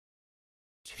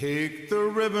Take the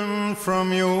ribbon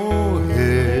from your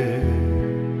head,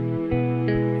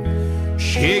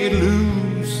 shake it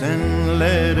loose and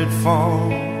let it fall.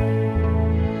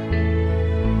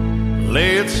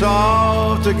 Lay it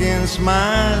soft against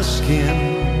my skin,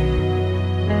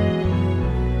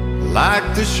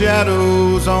 like the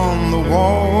shadows on the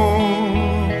wall.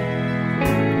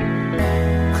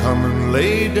 Come and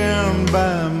lay down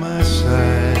by my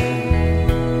side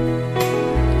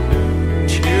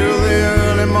till the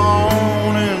early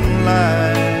morning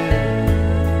light.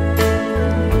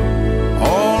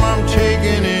 All I'm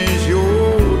taking is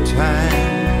your time.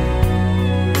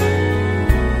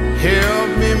 Help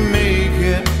me make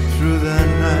it through the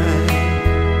night.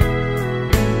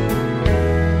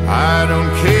 I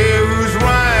don't care who's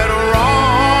right or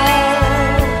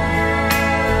wrong,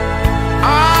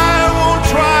 I won't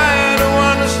try to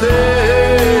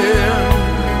understand.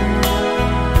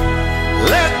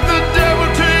 Let the devil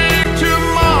take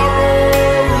tomorrow.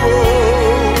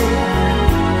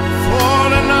 For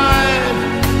tonight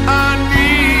I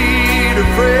need a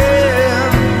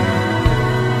friend.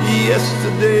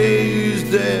 Yesterday's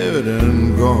dead and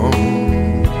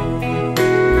gone,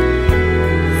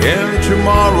 and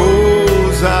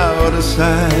tomorrow's out of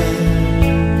sight.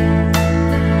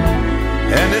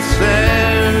 And it's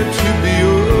sad to be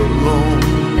alone,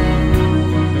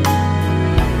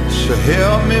 so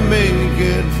help me make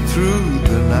it through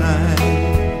the night.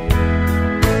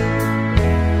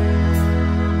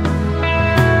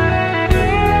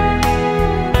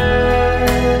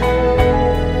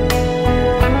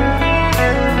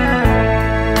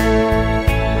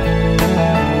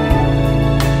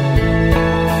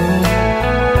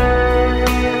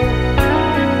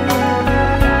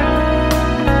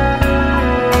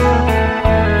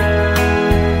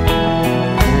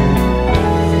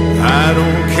 I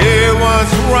don't care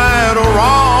what's right or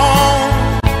wrong,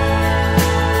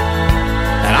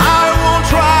 and I won't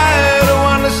try to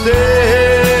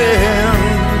understand.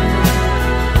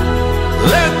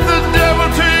 Let the devil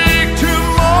take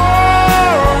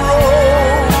tomorrow.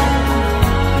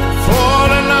 For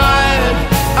tonight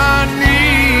I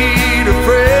need a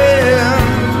friend.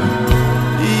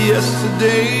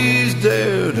 Yesterday's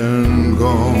dead and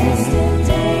gone,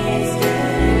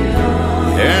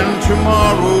 and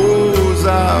tomorrow's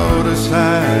out of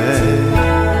sight.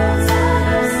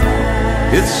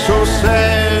 It's so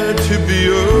sad to be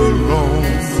alone.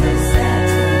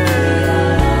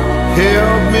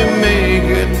 Help me make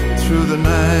it through the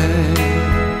night.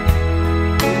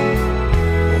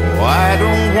 Oh, I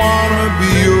don't wanna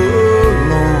be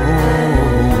alone.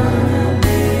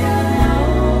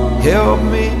 Help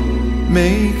me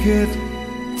make it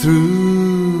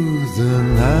through the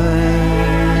night.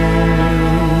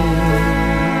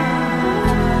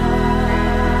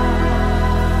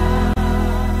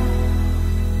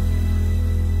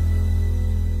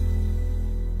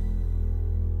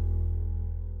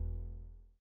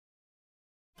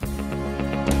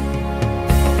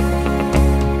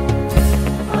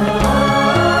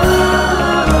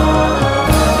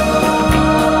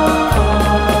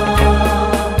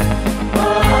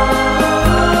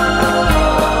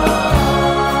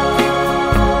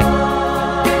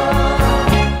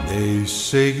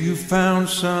 Say you found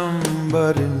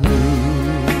somebody new,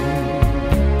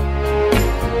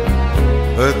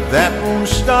 but that won't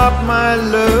stop my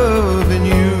loving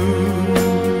you.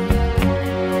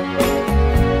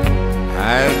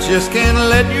 I just can't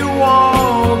let you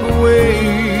walk away.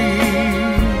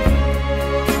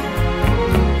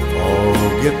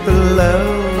 Forget the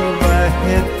love I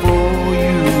had for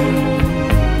you.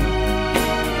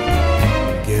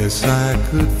 Guess I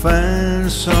could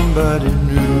find somebody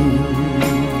new,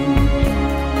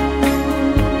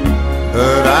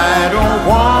 but I don't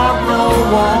want no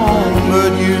one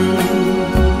but you.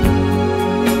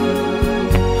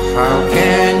 How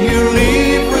can you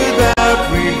leave without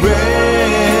regret?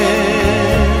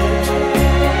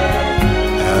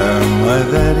 Am I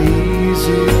that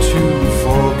easy to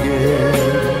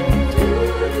forget?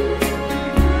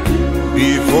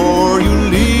 Before you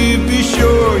leave, be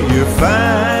sure you're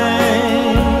fine.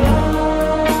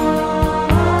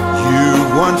 You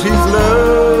want his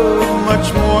love much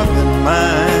more than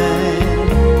mine,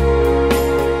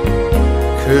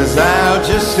 'cause I'll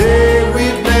just say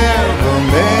we've never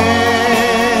met.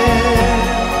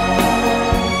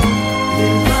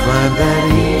 You find that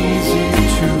easy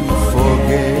to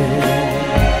forget.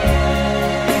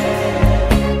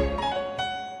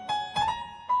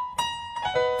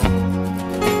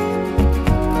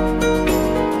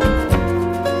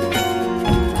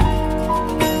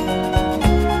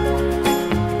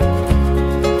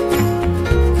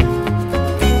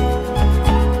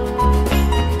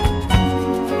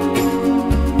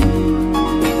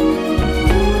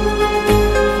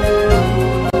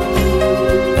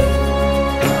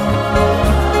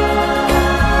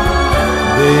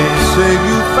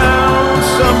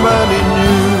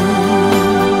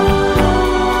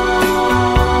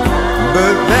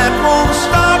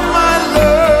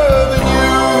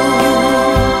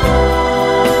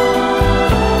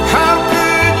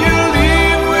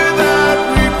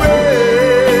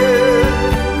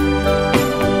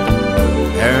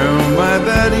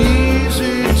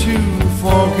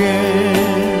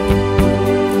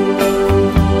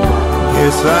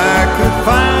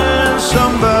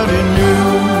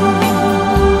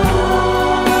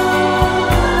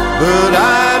 but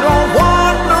I don't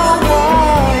want no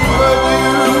one but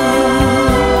you.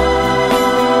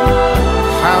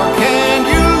 How can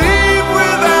you leave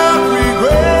without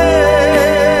regret?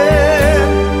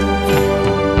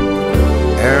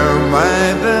 Am I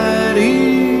that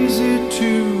easy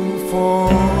to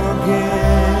forget?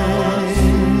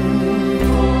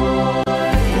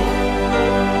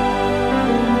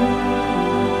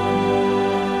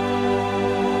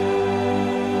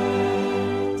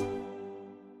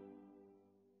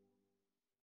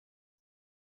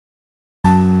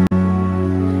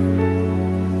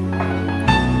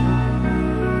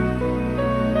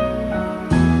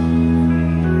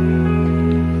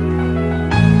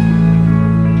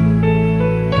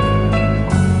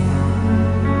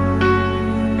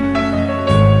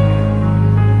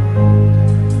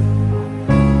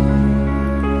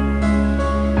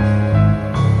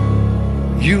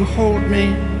 You hold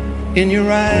me in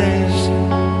your eyes,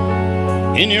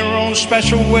 in your own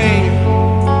special way.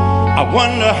 I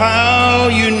wonder how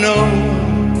you know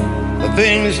the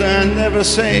things I never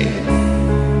say.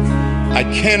 I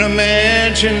can't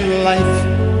imagine life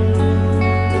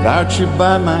without you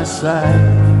by my side.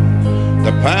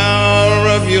 The power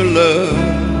of your love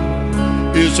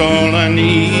is all I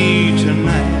need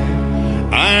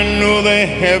tonight. I know there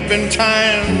have been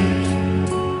times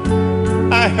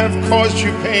I have caused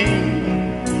you pain.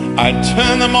 I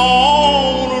turn them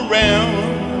all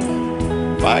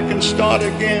around. If I can start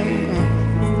again,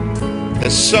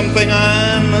 there's something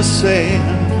I must say.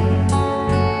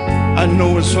 I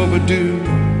know it's overdue.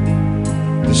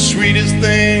 The sweetest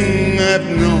thing I've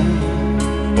known,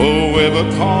 or ever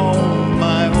called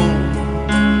my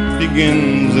own,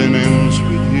 begins and ends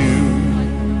with you.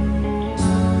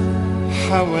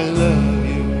 How I love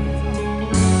you,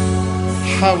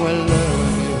 how I love you.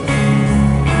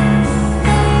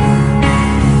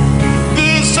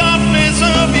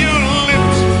 Of your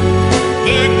lips,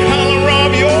 the color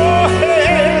of your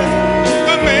hair,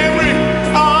 the memory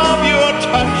of your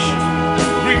touch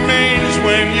remains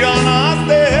when you're not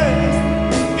there.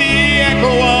 The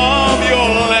echo of your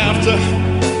laughter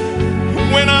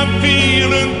when I'm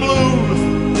feeling blue,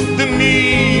 the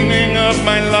meaning of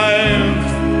my life,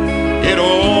 it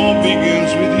all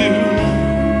begins with you.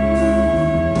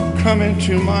 Come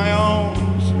into my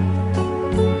arms,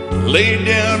 lay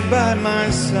down by my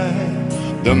side.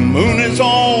 The moon is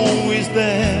always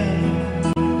there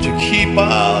to keep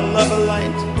our love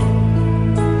alight.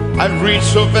 I've reached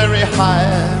so very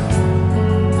high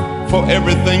for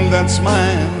everything that's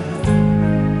mine,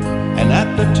 and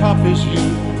at the top is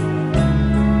you.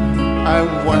 I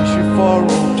want you for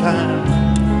all time,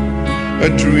 a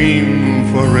dream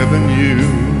forever new.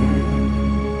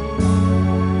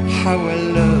 How I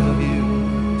love you,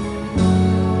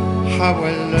 how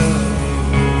I love you.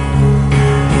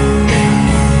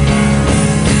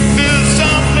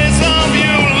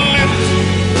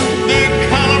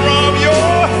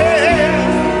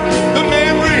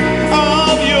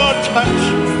 Touch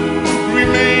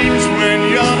remains when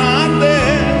you're not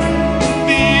there.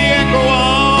 The echo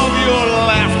of your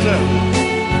laughter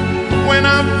when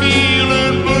I'm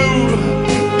feeling blue,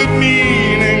 the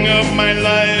meaning of my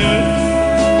life,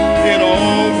 it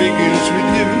all begins with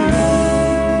you.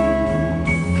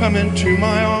 Come into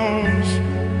my arms,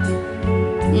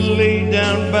 lay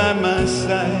down by my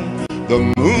side. The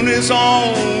moon is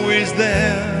always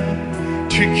there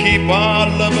to keep our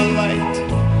love alight.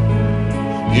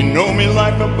 You know me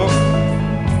like a book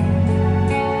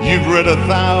you've read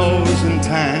 1,000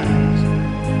 times.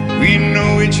 We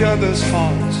know each other's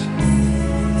hearts,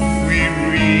 we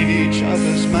read each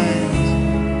other's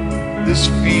minds. This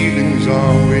feeling's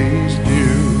always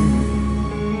new.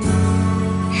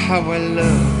 How I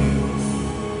love you,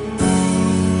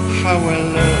 how I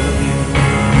love you.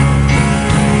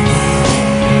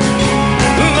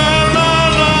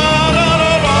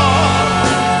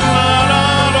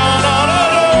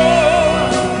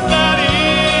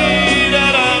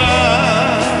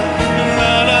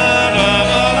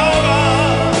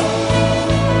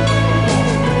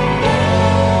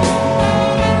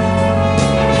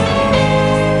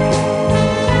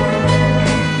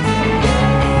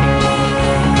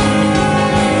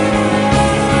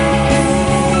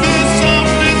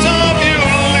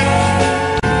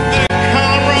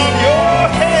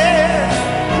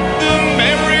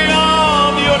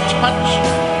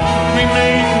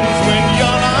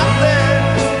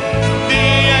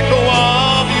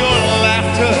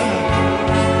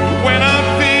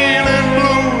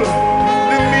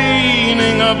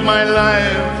 My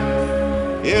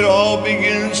life, it all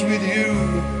begins with you.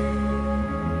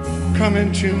 Come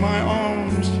into my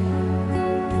arms,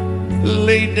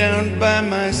 lay down by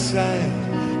my side.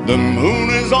 The moon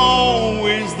is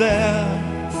always there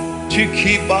to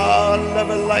keep our love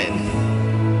alive.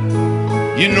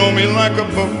 You know me like a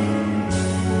book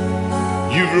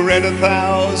you've read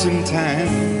 1,000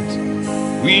 times.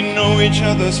 We know each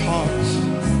other's hearts,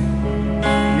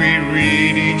 we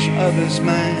read each other's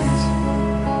minds.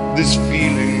 This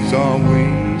feeling's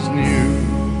always new.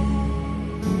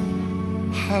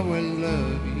 How I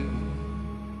love you.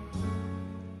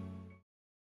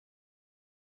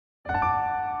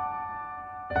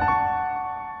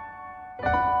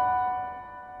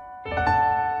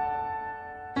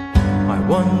 I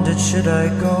wondered, should I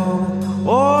go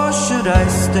or should I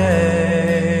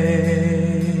stay?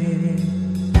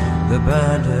 The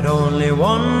band had only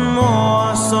one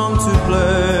more song to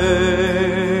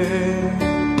play,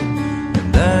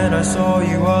 and then I saw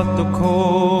you at the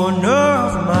corner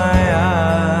of my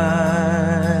eye.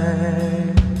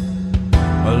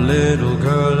 A little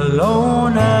girl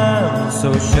alone and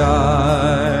so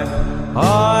shy.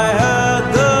 I had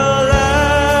the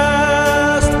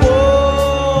last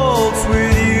waltz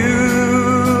with you.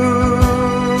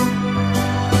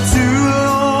 Two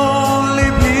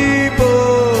lonely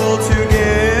people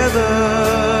together.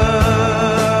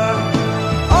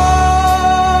 I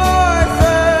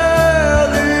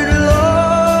fell in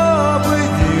love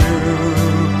with you.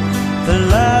 The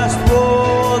last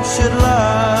waltz should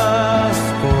last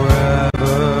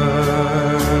forever.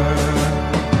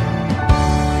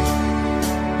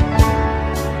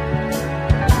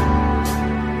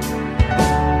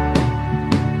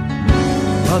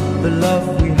 But the love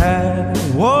we had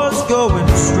was going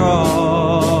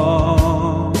strong.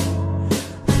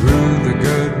 Through the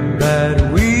good and bad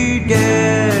we'd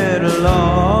get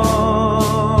along.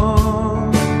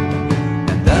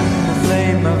 And then the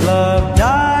flame of love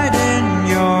died in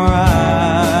your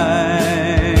eyes.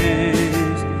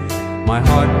 My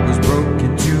heart was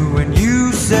broken too when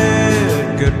you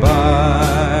said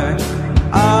goodbye.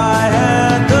 I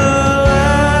had the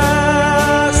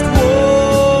last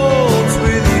waltz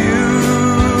with you.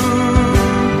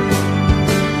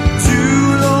 Two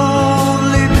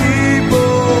lonely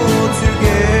people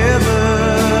together.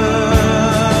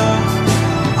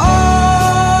 I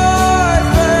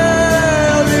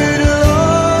fell in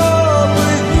love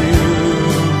with you.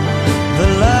 The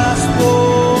last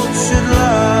waltz should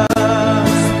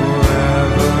last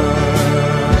forever.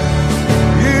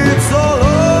 It's all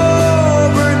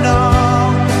over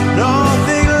now,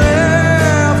 nothing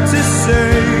left to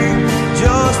say,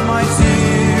 just my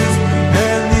tears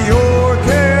and the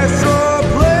orchestra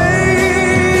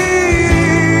playing.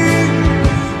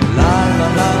 La la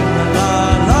la la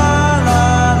la la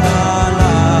la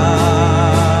la.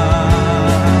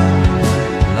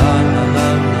 La la la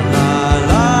la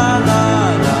la la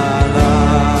la la.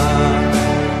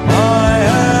 I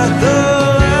had the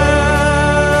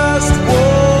last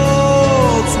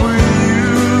waltz with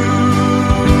you.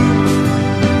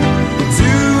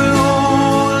 Two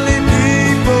lonely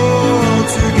people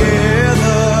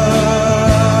together.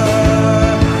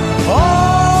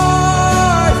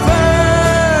 I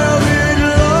fell in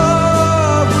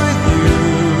love with you.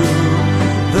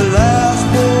 The last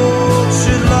waltz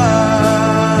should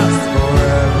last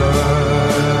forever.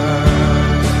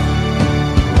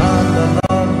 La la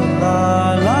la la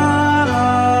la la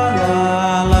la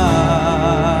la.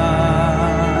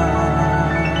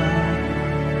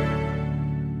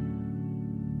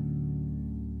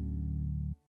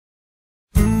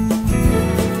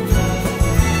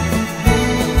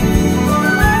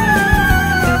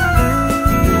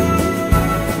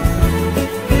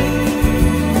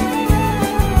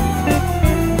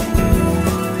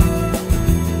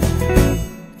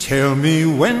 Tell me,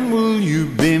 when will you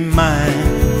be mine?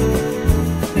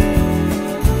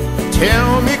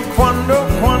 Tell me quando,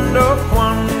 quando,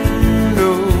 quando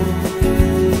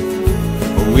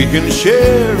we can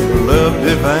share love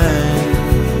divine.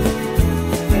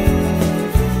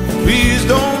 Please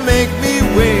don't make me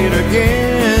wait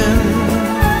again.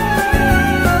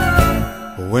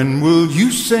 When will you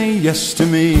say yes to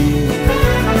me?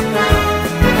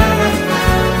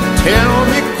 Tell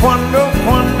me quando,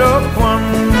 quando,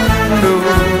 quando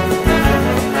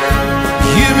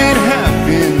you mean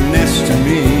happiness to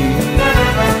me.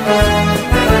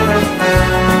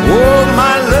 Oh,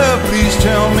 my love, please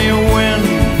tell me when.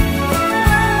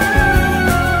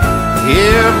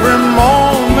 Every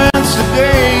moment's a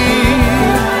day.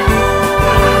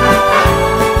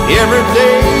 Every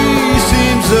day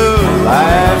seems a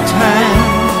lifetime.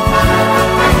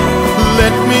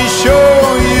 Let me show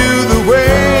you the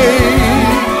way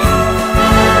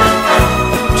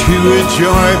to a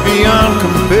joy beyond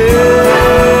compare.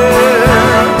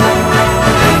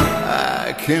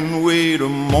 I can wait a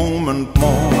moment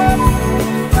more.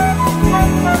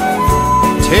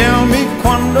 Tell me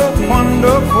quando,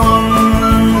 quando,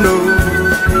 quando.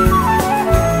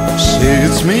 Say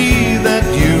it's me that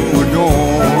you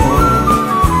adore.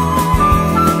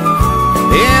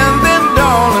 And then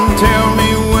darling, tell me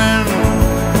when.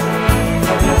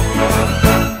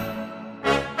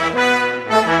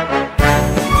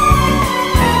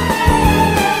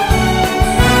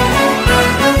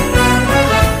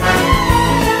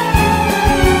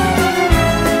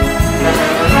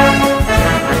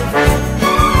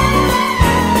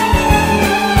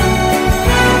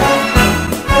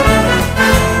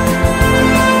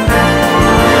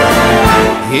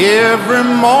 Every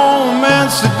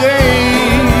moment's a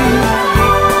day.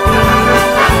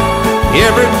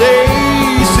 Every day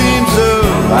seems a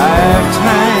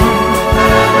lifetime.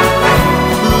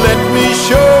 Let me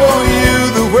show you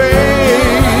the way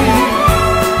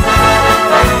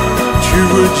to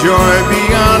a joy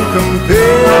beyond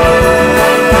compare.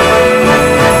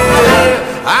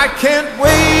 I can't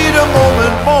wait a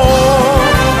moment more.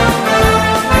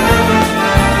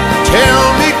 Tell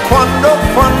me quando,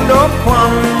 quando,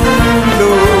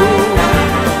 quando.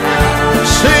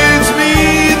 Say it's me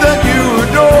that you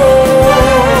adore.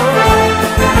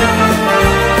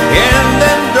 And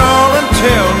then darling,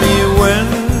 tell me when.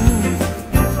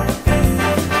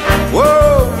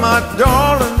 Whoa, my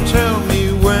darling, tell me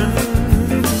when.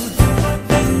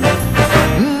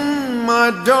 My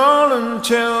darling,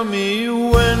 tell me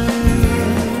when.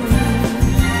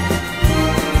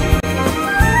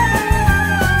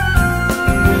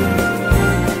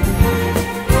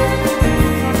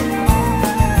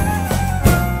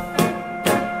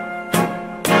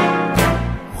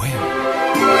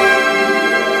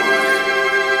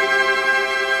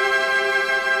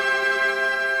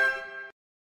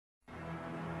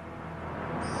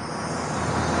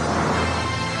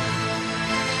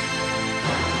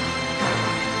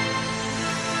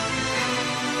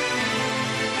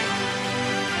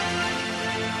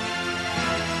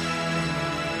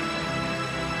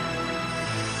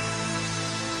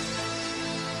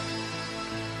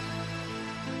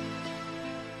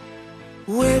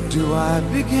 Where do I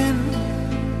begin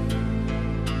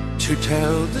to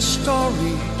tell the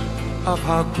story of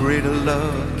how great a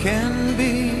love can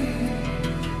be?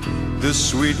 The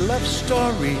sweet love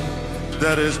story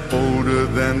that is older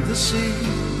than the sea.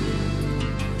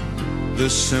 The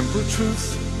simple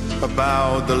truth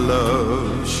about the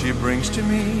love she brings to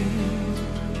me.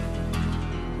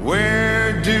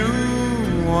 Where do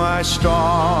I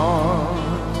start?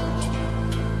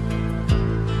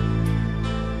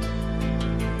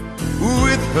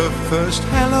 With her first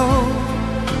hello,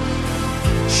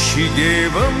 she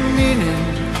gave a meaning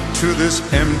to this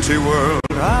empty world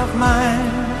of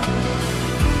mine.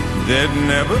 There'd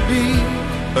never be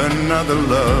another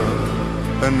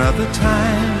love, another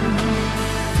time.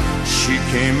 She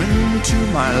came into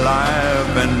my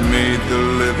life and made the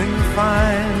living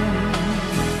fine.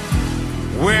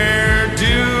 Where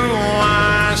do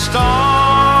I start?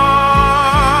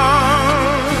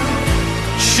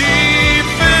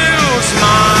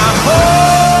 My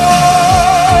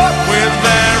heart with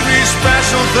very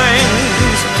special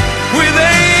things, with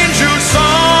angel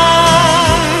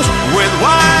songs, with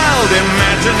wild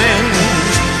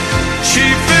imaginings. She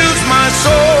fills my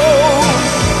soul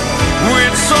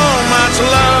with so much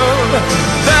love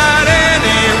that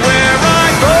anywhere I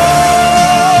go,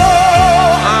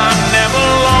 I'm never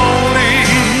lonely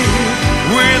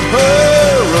with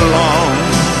her along.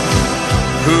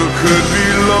 Who could be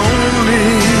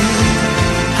lonely?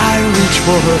 I reach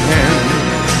for her hand,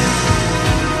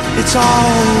 it's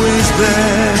always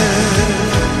there.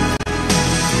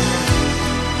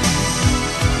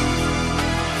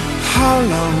 How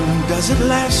long does it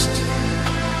last?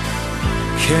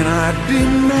 Can I be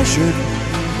measured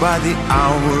by the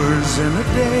hours in a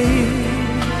day?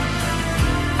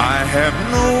 I have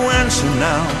no answer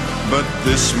now, but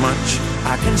this much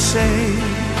I can say.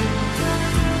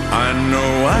 I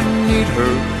know I need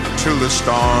her till the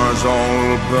stars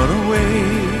all burn away,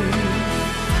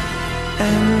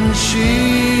 and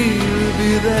she'll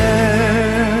be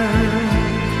there.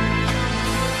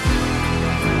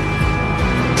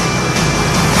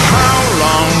 How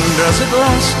long does it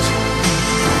last?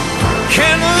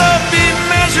 Can love be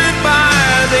measured by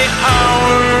the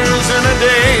hours in a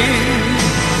day?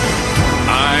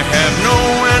 I have no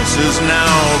answers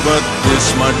now, but this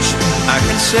much I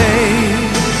can say.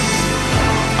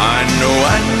 I know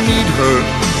I need her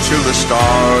till the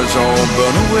stars all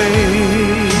burn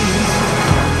away,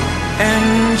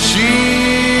 and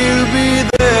she'll be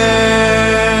there.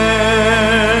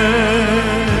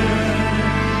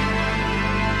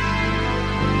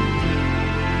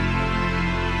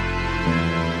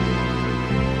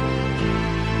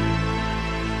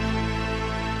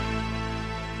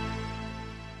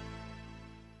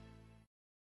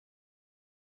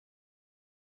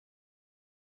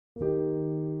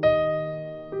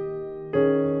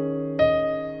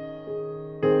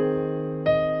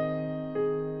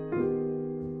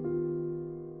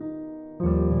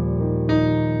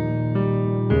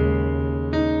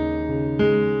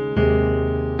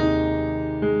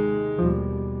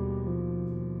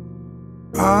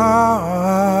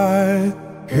 I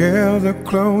held her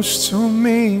close to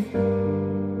me,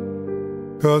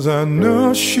 'cause I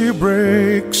know she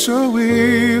breaks so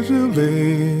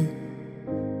easily.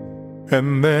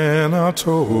 And then I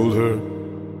told her,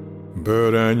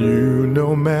 but I knew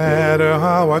no matter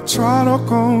how I tried to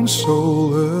console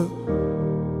her,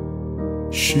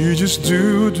 she just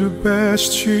do the best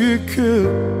she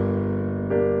could.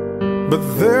 But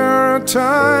there are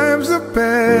times the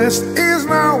best is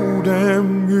now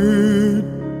damn good.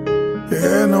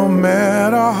 And no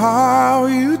matter how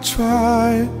you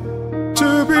try to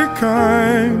be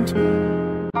kind,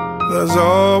 there's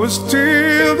always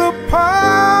still the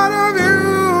part of you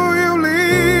you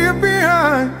leave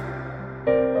behind.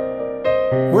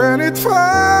 When it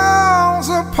falls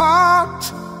apart,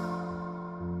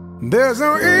 there's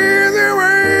no easy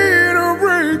way to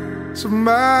break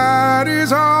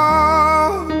somebody's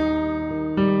heart.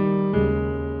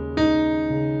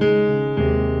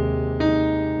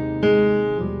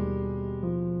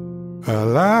 I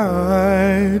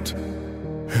lied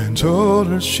and told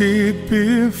her she'd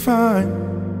be fine,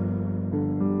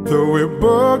 though we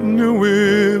both knew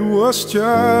it was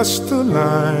just a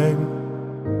line.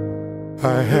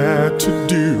 I had to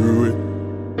do it,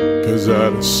 'cause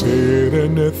I'd said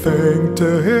anything to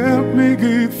help me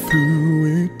get through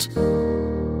it.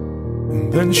 And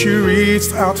then she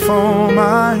reached out for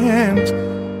my hand,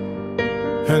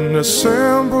 and the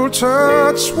simple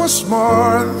touch was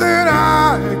more than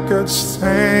I could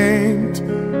stand.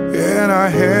 And I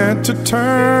had to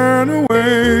turn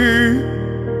away,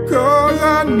 'cause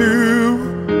I knew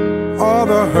all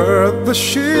the hurt that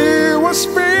she was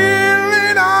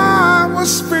feeling, I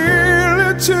was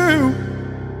feeling too.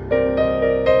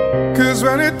 'Cause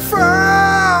when it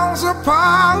falls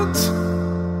apart,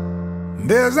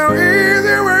 there's no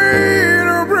easy way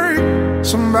to break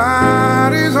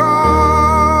somebody's heart.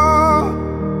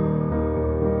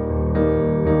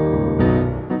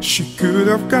 She could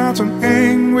have gotten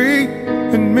angry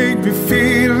and made me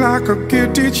feel like a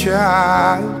guilty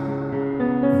child,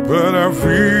 but I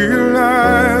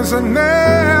realized I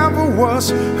never was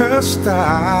her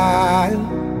style.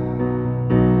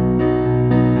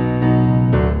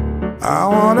 I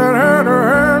wanted her to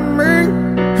hurt me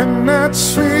and not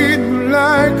treat me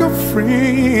like a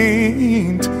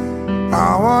friend.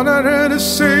 I wanted her to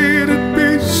say that be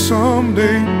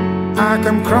someday I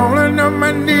come crawling on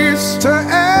my knees to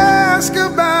ask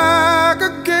her back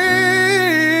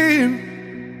again.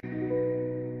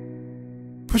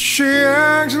 But she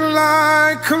acts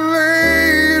like a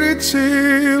lady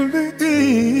till the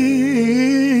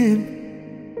end.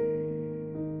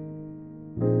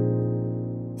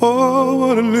 Oh,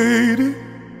 what a lady.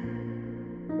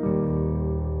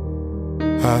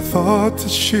 I thought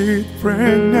that she'd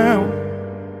ran out,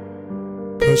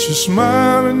 but she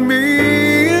smiled at me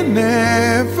and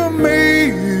never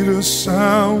made a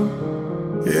sound.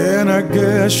 And I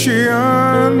guess she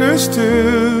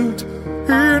understood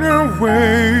in a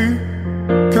way,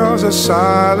 'cause her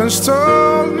silence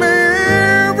told me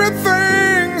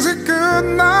everything she could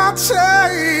not say.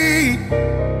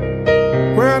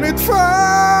 When it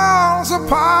falls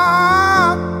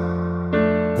apart,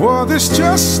 well, there's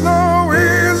just no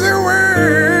easy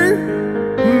way.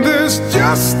 There's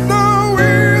just no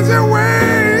easy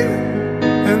way.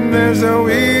 And there's no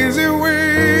easy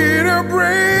way to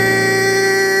break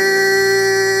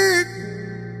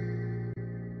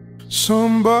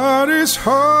somebody's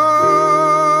heart.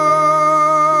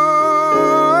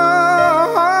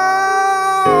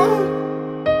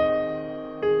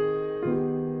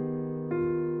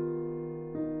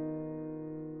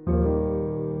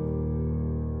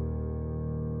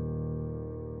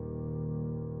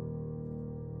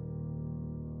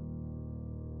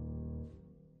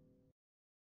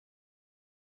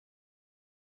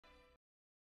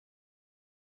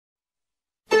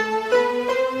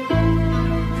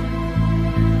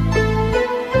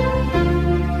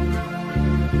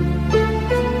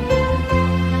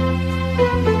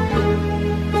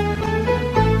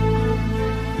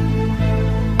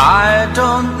 I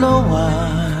don't know why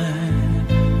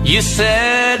you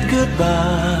said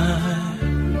goodbye.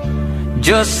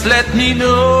 Just let me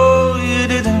know you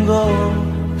didn't go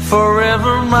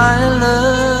forever, my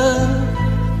love.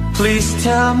 Please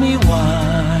tell me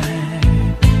why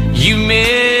you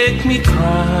make me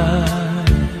cry.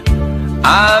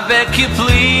 I beg you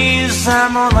please,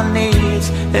 I'm on my knees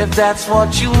if that's what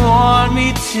you want me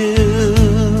to.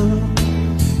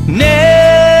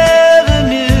 Never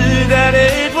knew that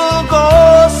it will go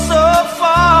so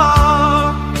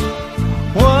far.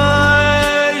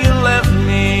 Why you left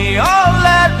me all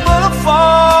that but a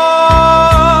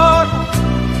fall.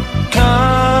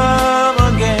 Come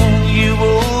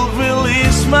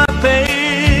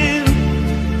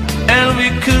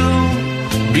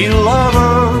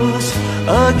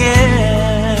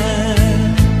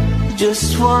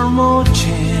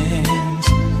chance,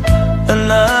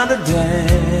 another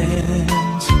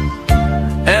dance,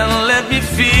 and let me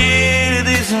feel it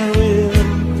isn't real,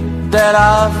 that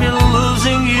I've been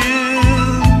losing you.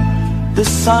 The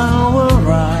sun will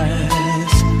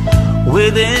rise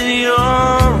within your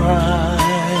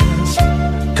eyes.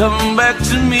 Come back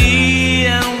to me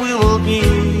and we will be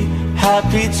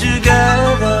happy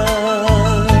together.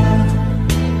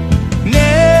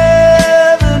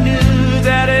 Never knew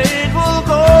that it will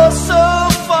go so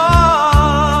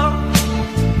far.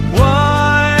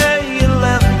 Why you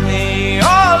left me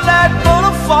all that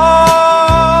gone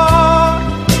far?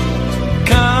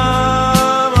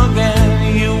 Come again,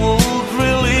 you won't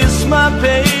release my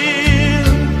pain,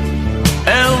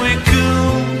 and we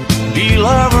could be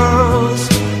lovers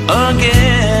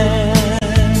again.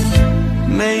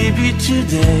 Maybe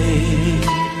today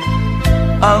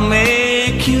I'll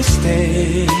make you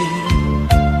stay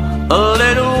a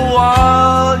little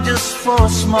while, just for a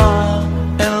smile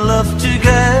and love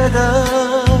together.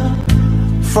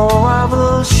 For I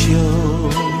will show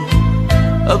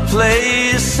a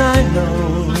place I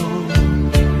know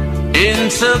in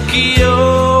Tokyo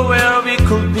where we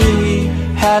could be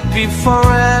happy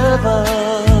forever.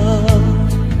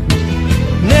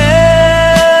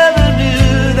 Never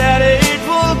knew that it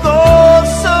will go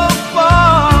so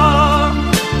far.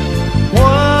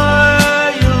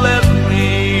 Why you left me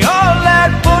all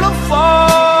that put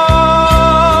apart?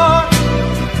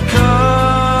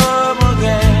 Come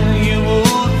again, you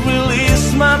would release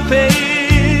my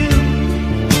pain,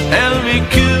 and we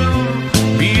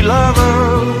could be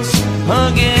lovers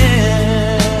again.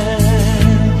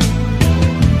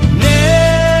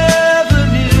 Never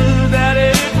knew that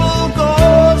it will go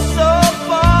so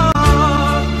far.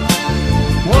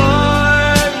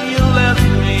 Why you left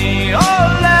me all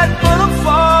that put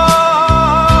apart?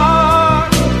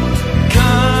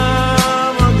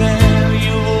 Come again,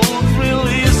 you won't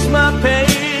release my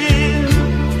pain,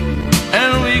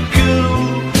 and we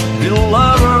could be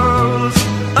lovers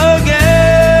again.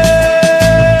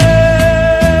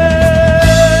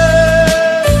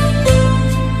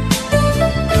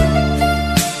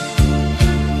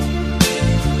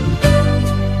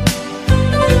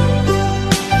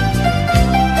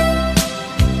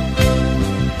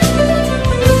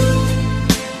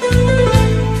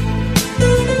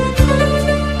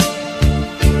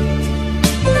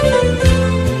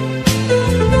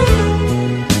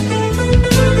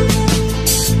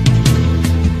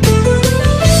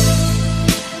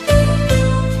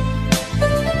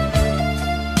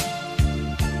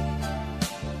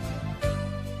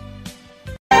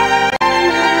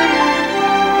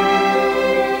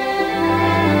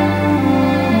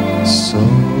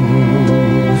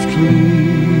 Softly,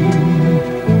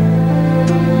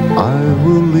 I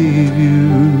will leave you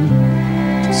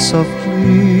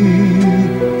softly,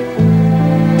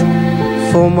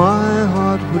 for my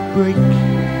heart would break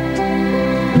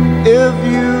if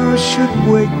you should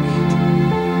wake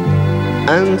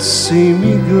and see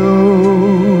me go.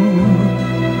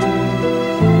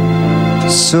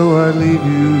 So I leave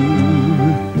you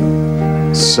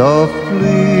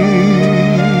softly,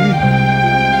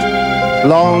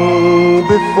 long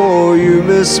before you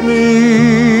miss me,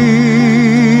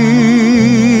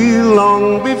 long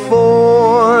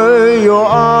before your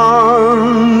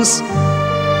arms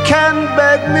can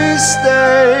beg me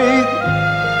stay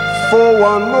for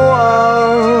one more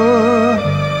hour,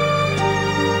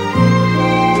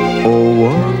 or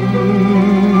one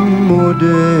more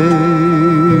day.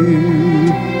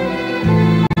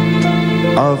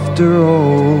 After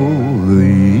all the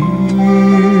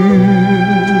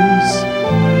years,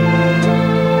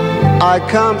 I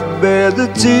can't bear the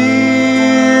tears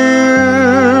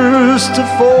to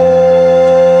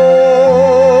fall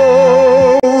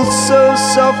so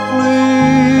softly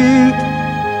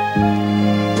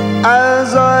as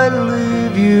I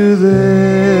leave you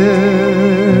there.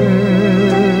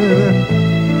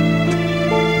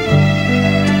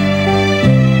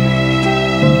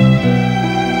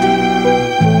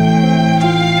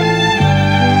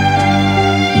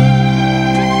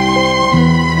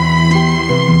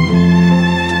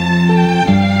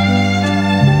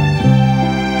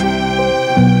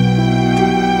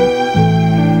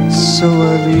 So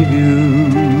I leave you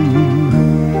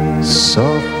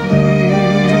softly,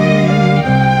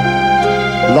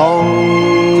 long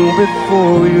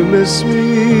before you miss me,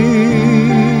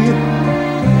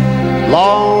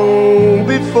 long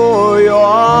before your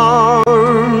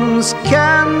arms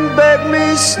can beg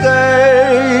me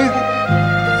stay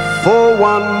for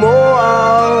one more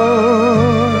hour,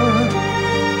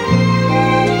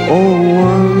 or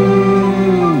one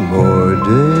more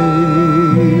day.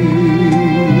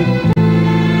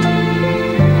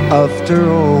 after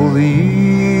all the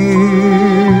years.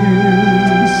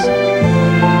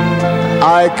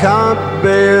 I can't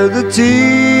bear the tears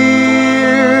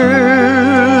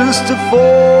to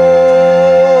fall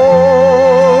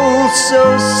so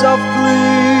softly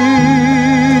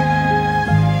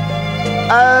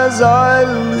as I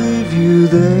leave you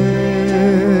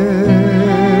there,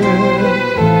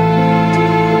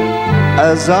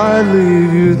 as I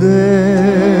leave you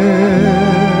there,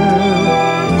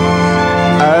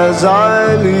 as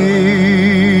I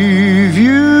leave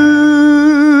you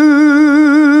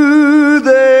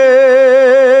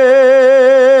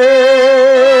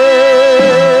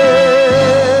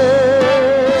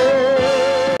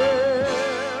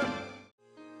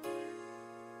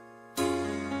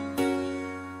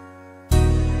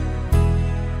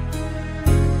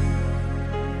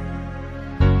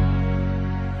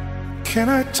Can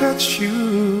I touch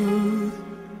you?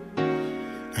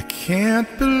 I can't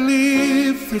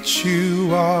believe that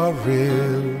you are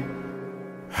real.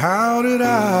 How did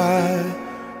I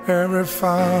ever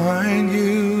find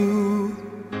you?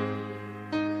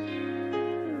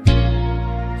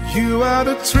 You are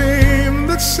the dream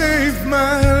that saved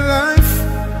my life.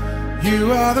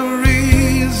 You are the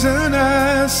reason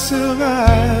I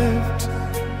survived.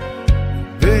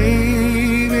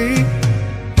 Baby,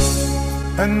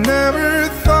 I never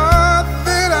thought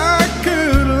that I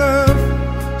could love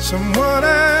someone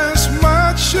as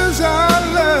much as I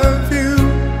love you.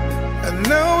 I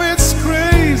know it's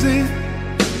crazy,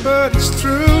 but it's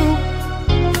true.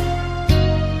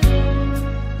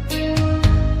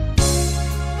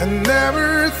 I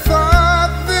never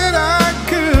thought that I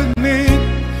could need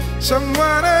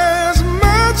someone as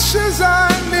much as I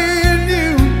need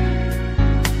you.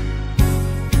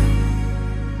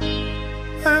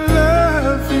 I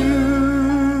love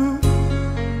you.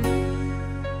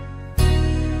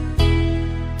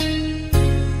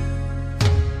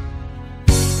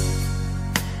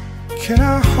 Can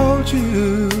I hold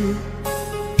you?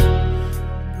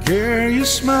 Girl, your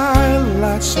smile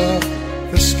lights up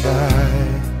the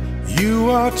sky.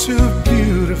 You are too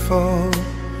beautiful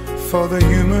for the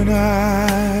human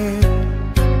eye.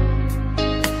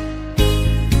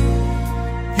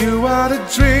 You are the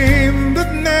dream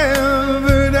that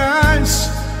never dies.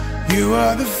 You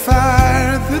are the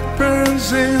fire that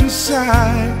burns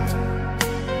inside.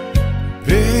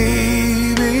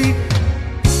 Baby,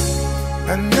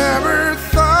 I never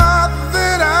thought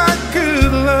that I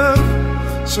could love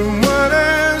someone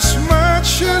as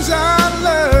much as I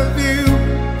love you.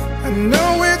 I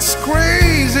know it's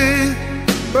crazy,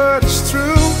 but it's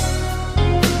true.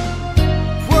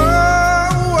 Whoa,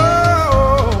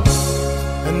 whoa.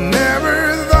 I never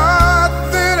thought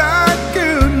that I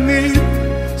could need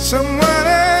someone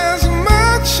as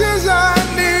much as I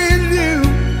need you.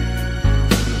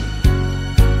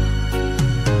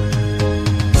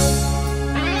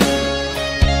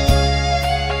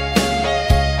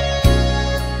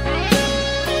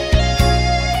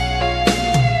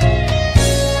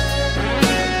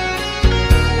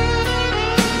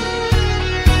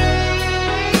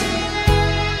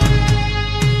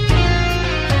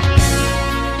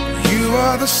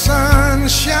 The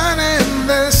sunshine in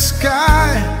the sky.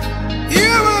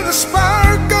 You are the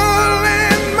sparkle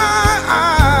in my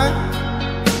eye.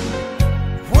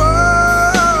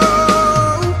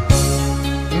 Whoa,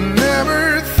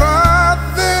 never thought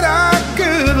that I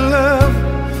could love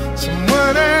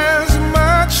someone as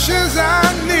much as I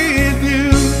need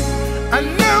you. I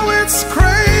know it's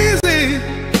crazy,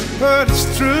 but it's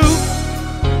true.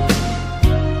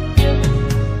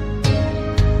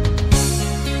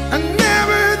 I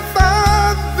never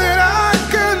thought that I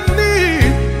could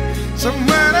need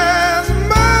someone as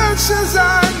much as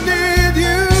I need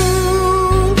you.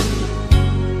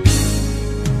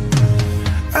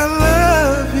 I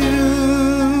love you.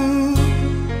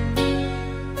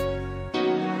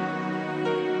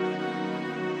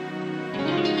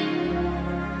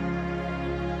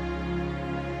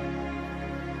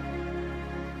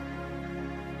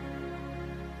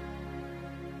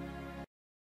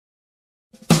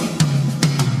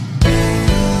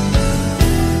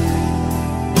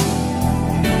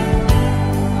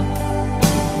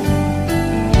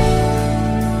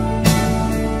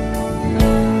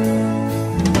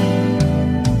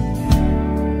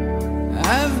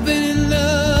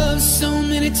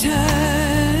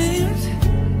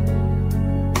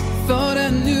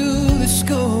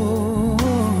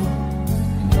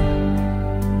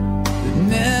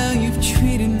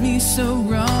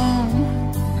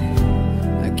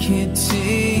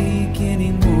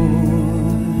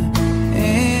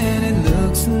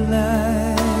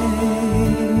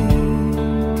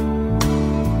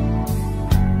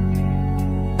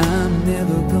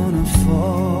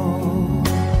 fall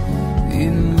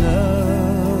in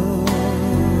love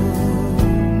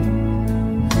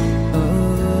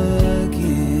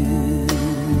again.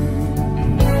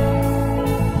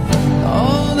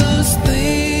 All those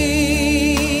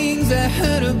things I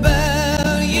heard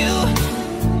about you,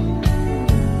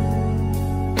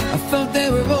 I thought they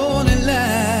were only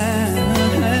lies,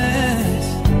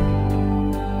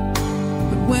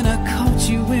 but when I caught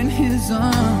you in his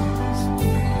arms,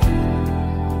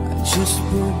 I just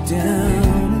broke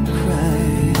down and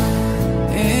cried.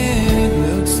 And it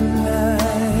looks like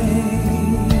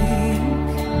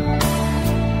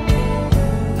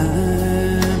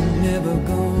I'm never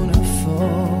gonna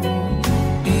fall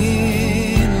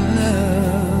in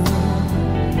love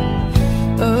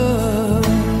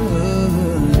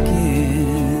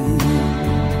again.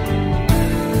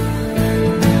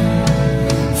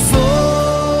 Fall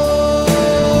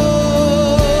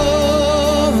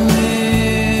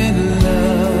in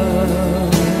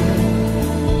love.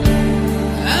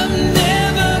 I'm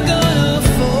never gonna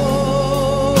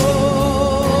fall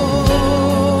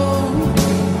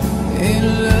in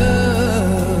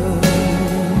love.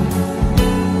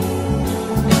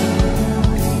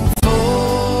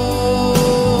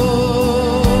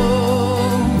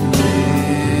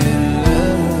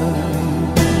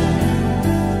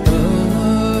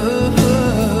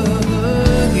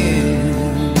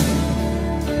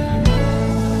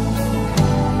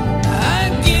 I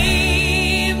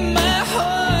gave my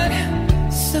heart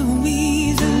so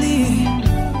easily,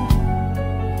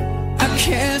 I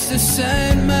cast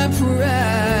aside my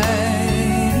pride.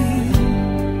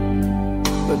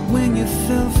 But when you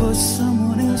fell for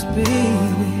someone else,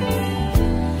 baby,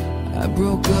 I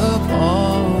broke up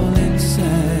all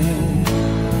inside.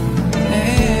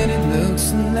 And it looks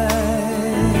like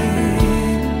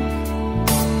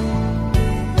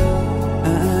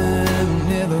I'm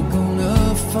never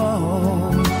gonna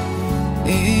fall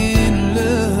in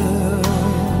love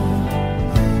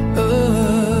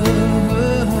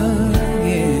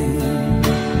again.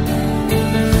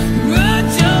 But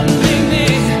don't make me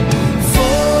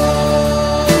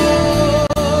fall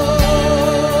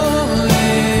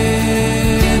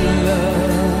in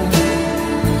love.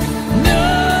 No,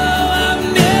 I'm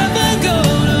never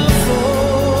gonna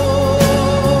fall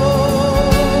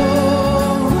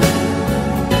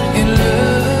in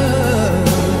love.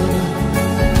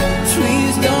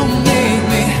 Please don't make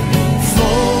me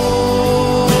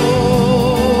fall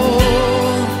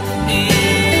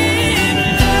in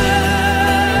love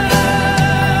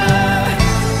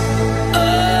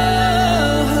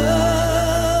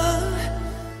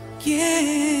again.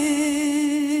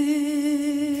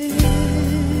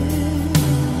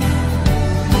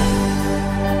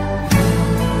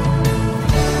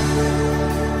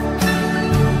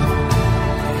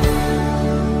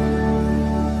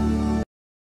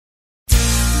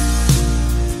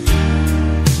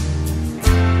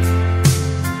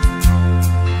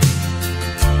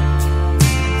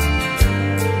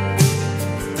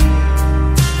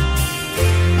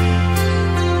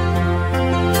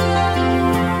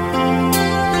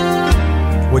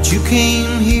 What you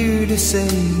came here to say,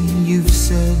 you've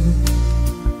said.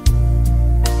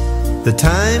 The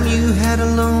time you had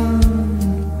alone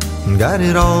and got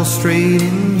it all straight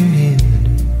in your head.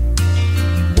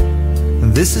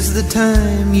 This is the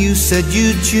time you said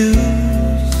you'd choose.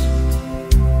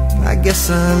 I guess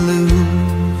I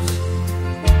lose.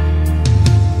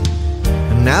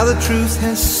 And now the truth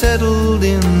has settled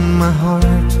in my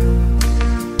heart.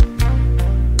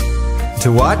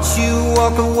 To watch you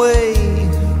walk away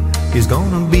is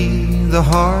gonna be the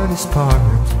hardest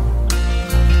part.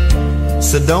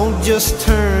 So don't just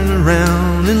turn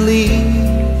around and leave.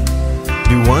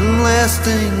 Do one last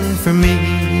thing for me.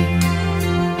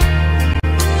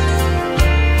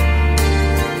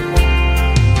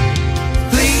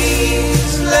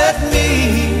 Please let me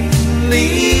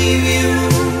leave you.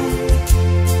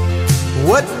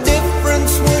 What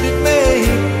difference would it make?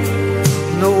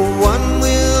 No one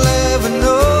will ever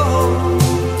know.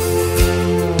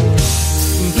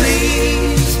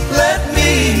 Please let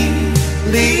me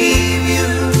leave you.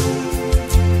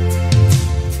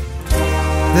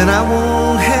 Then I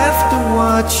won't have to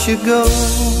watch you go.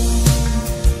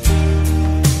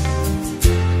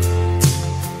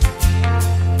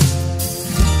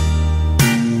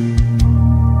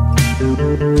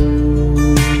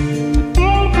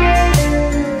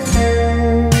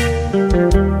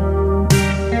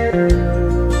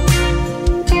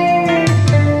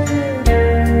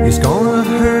 It's gonna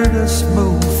hurt us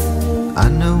both, I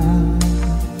know.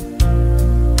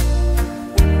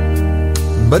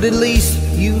 But at least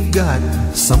you've got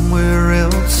somewhere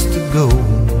else to go.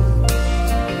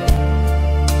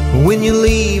 When you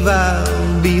leave,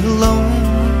 I'll be alone,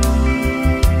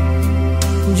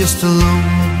 just alone.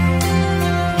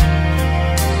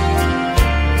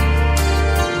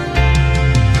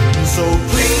 So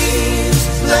please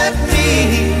let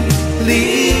me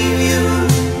leave you.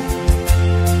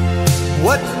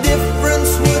 What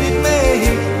difference would it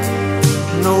make?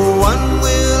 No one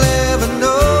will ever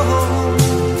know.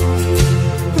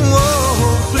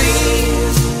 Oh,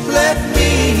 please let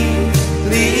me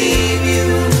leave you.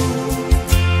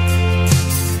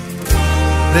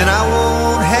 Then I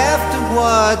won't have to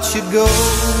watch you go.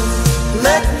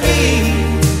 Let me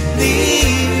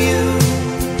leave you.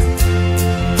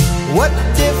 What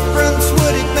difference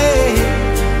would it make?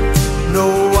 No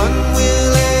one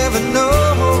will ever know.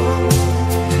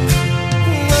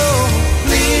 No,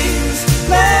 please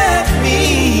let me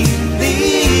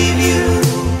leave you.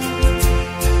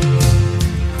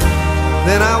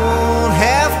 Then I won't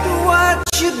have to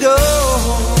watch you go.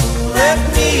 Let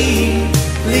me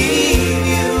leave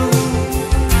you.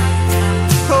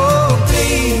 Oh,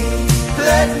 please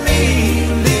let me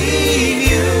leave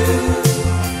you.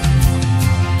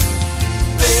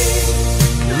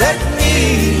 Let me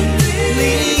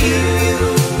leave you.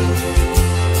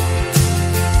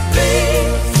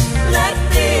 Please let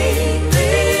me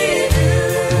leave you.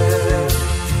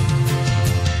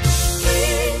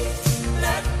 Please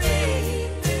let me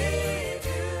leave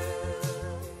you.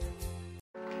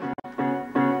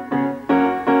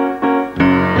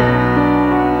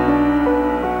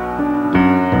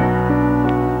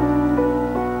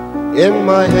 In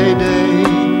my heyday,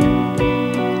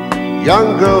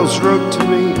 young girls wrote to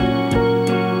me.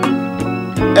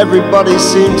 Everybody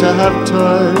seemed to have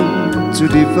time to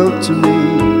devote to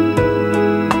me.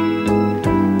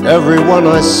 Everyone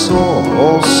I saw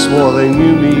all swore they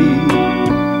knew me.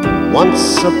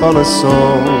 Once upon a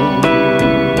song,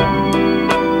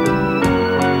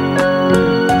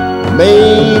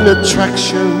 main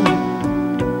attraction,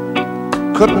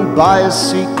 couldn't buy a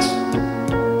seat.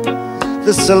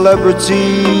 The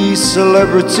celebrities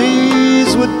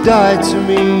would die to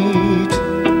meet.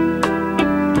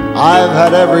 I've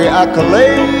had every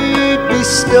accolade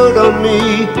bestowed on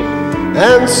me,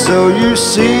 and so you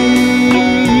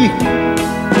see,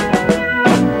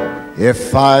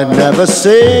 if I never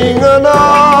sing another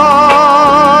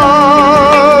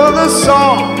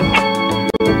song,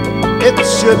 it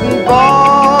shouldn't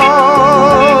bother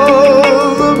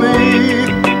me.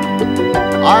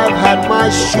 I've had my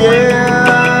share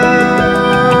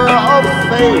of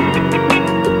fame.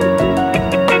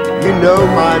 You know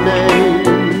my name.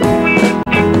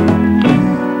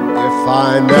 If I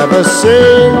never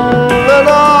sing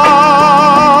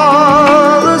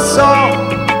another song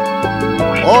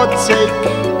or take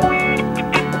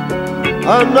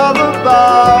another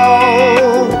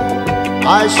bow,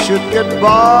 I should get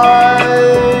by,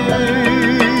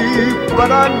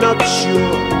 but I'm not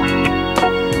sure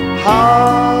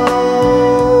how.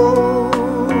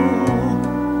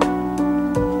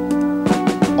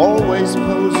 Always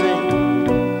posing,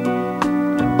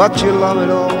 but you love it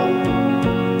all.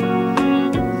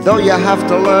 Though you have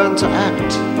to learn to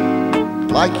act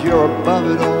like you're above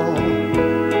it all.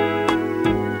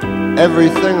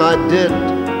 Everything I did,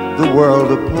 the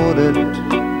world applauded.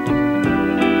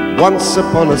 Once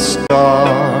upon a star,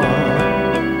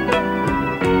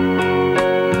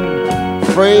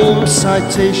 frame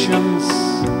citations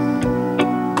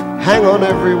hang on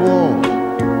every wall.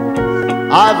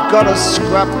 I've got a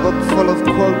scrapbook full of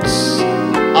quotes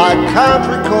I can't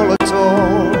recall at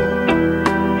all.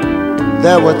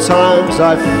 There were times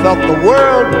I felt the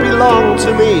world belonged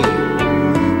to me,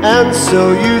 and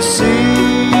so you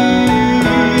see,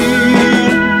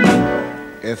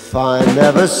 if I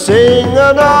never sing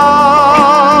another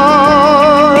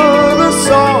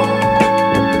song,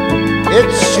 it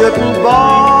shouldn't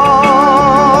bother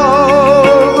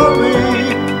me.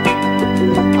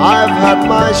 I've had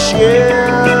my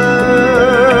share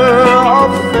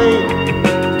of fame.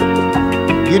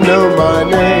 You know my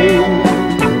name.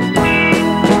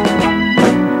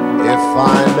 If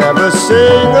I never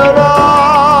sing another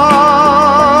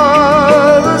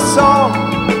song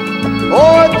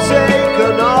or take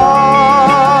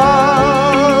another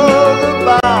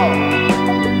bow,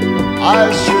 I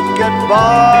should get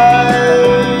by,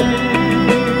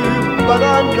 but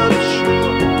I'm not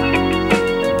sure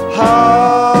how.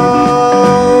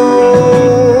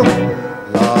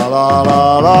 La la la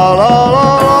la la la.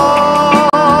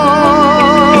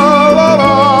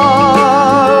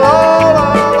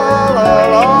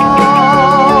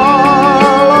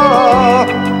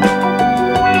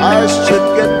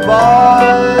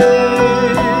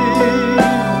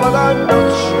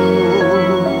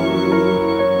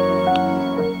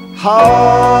 Listen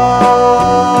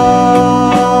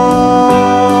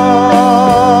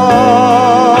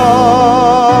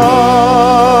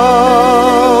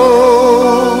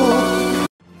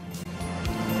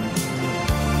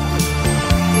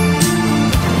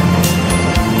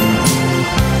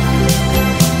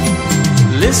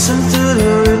to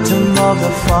the rhythm of the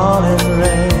falling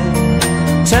rain,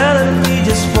 telling me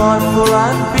just what fool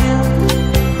I've been.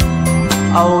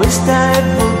 I wish that it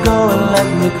would go and let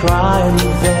me cry in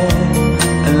vain,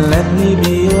 and let me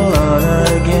be alone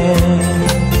again.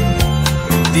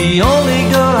 The only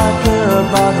girl I care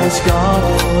about has gone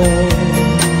away,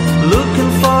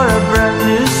 looking for a brand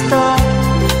new start.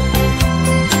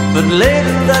 But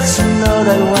later that's to know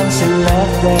that when she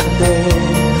left that day,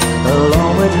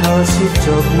 along with her she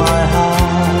took my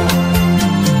heart.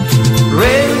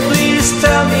 Rain, please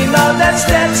tell me now that's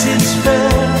it's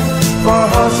fair. For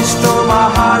her she stole my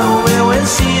heart away when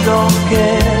she don't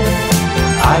care.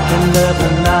 I can live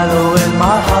another in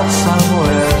my heart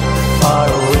somewhere far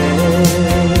away.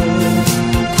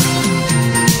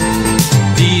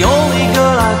 The only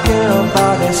girl I care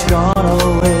about has gone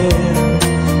away,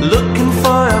 looking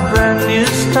for a brand new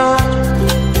start.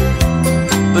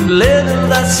 But little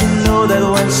does she know that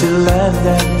when she left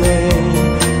that day,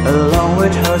 along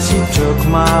with her she took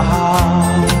my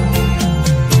heart.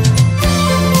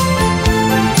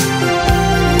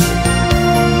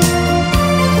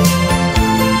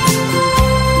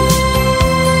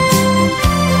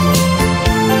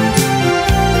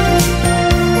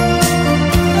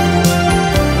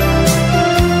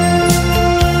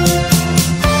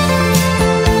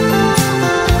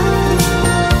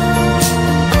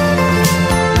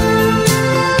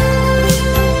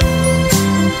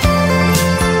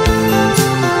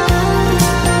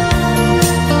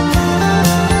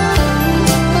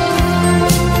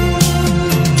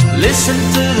 Listen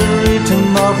to the rhythm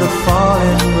of the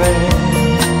falling rain,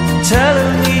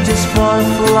 telling me just what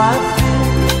fool I've been.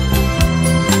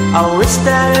 I wish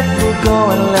that it would go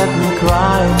and let me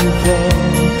cry in vain,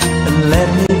 and let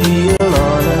me be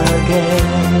alone again.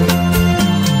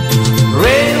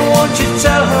 Rain, won't you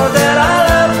tell her that I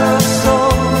love her so?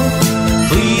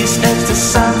 Please ask the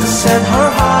sun to set her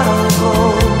heart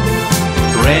aglow.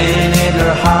 Rain in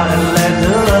her heart and let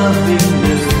the love be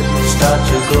new start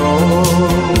to grow.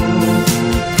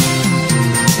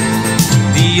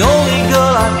 The only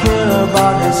girl I care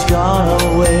about has gone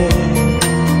away,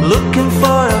 looking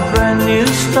for a brand new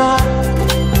start.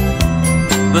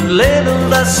 But little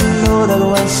does she know that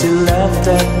when she left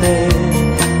that day,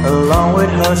 along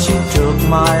with her she took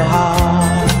my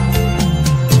heart.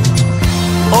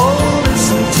 Oh,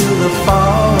 listen to the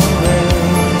falling rain,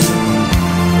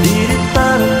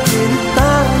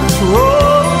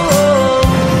 oh,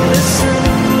 listen,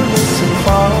 listen,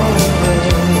 falling rain.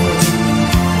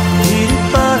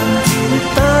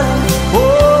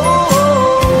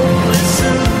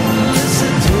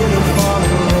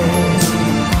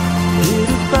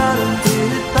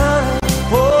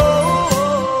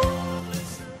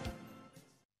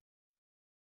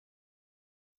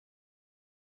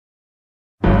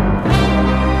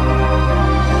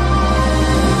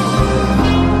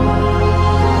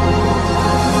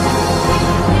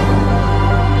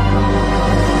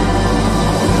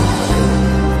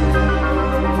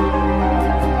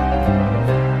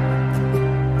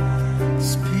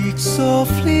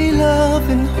 Softly, love,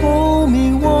 and hold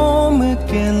me warm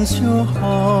against your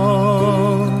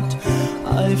heart.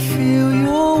 I feel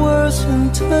your words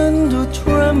and tender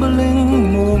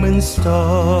trembling moments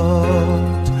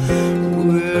start.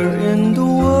 We're in the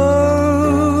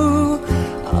world,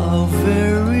 our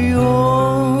very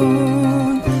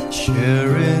own,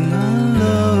 sharing a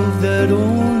love that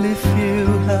only few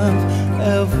have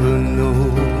ever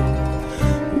known.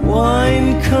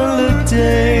 Wine-colored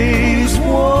days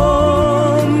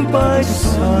warmed by the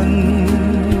sun,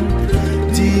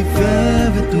 deep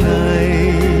velvet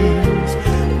nights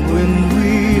when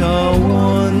we are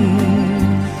one.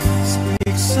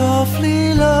 Speak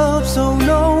softly, love, so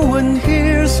no one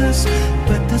hears us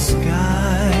but the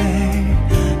sky.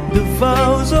 The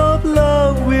vows of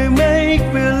love we make,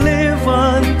 we live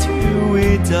until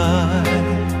we die.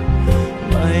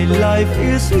 My life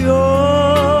is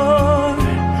yours,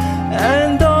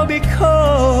 and all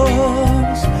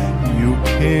because you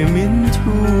came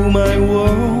into my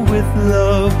world with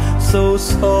love, so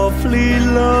softly,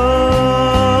 love.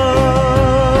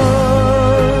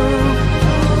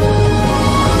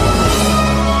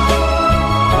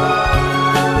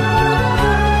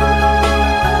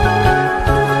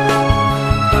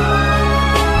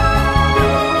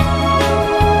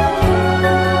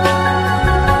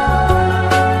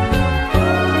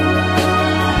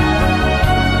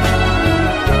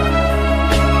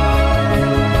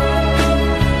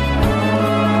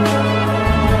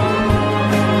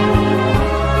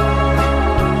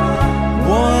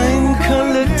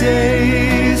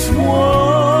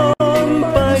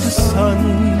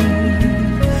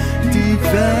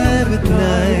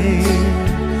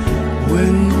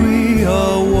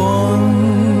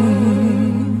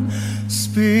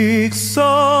 speak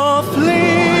softly,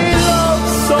 love,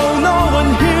 so no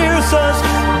one hears us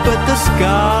but the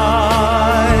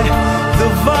sky. The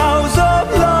vows of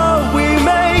love we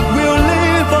make will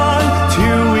live on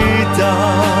till we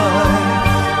die.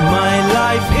 My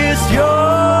life is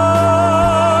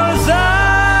yours,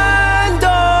 and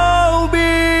all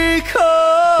because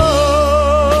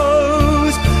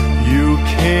you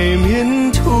came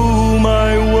into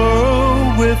my world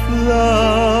with love.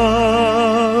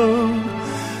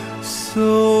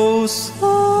 So softly,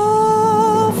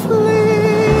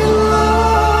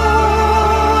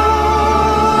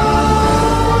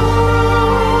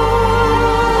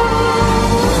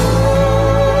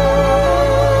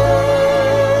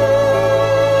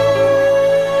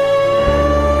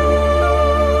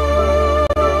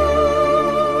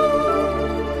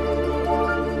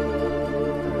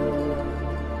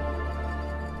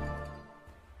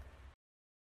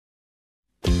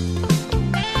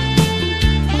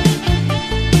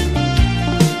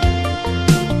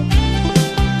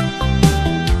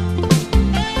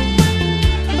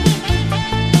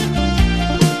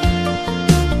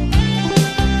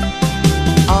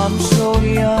 I'm so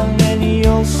young and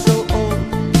you're so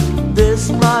old. This,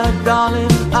 my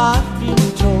darling, I've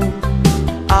been told.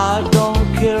 I don't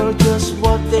care just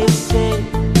what they say,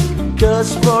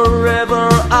 'cause forever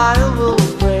I will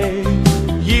pray.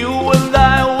 You and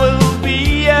I will be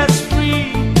as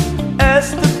free as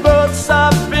the birds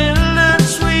up in the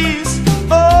trees.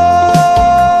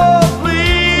 Oh,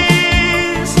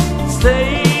 please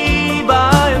stay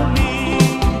by me,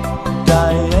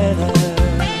 Diana.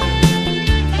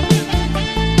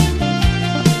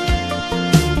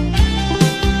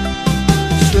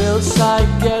 Thrills I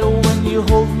get when you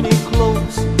hold me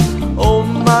close. Oh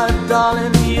my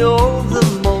darling, you're the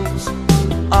most.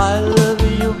 I love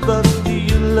you, but do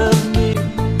you love me?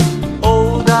 Oh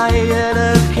Diana,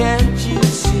 can't you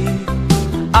see?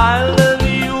 I love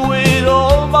you with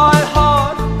all my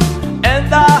heart, and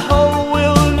I hope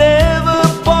we'll never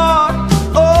part.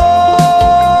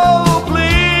 Oh,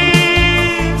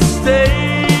 please stay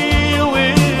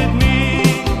with me,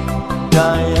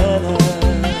 Diana.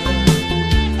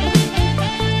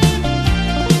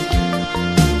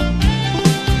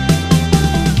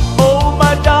 Oh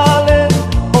my darling,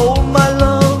 oh my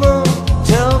lover,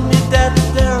 tell me that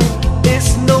there is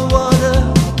no other.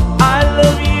 I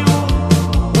love you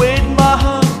with my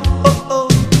heart. Oh oh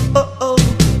oh oh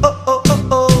oh oh oh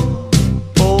oh.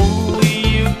 Only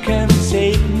you can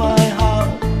take my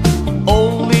heart.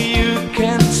 Only you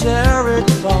can tear it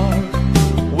apart.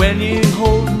 When you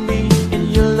hold me in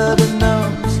your loving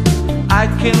arms, I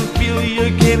can feel you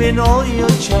giving all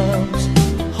your charms.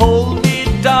 Hold me,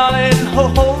 darling,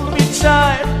 hold me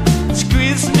tight.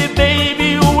 Squeeze me,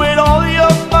 baby, with all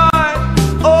your might.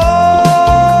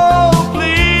 Oh,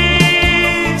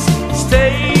 please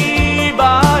stay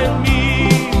by me,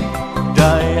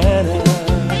 Diana.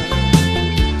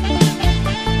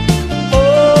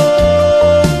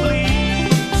 Oh,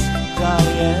 please,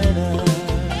 Diana.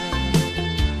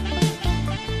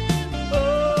 Oh,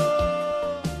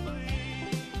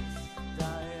 please,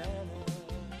 Diana.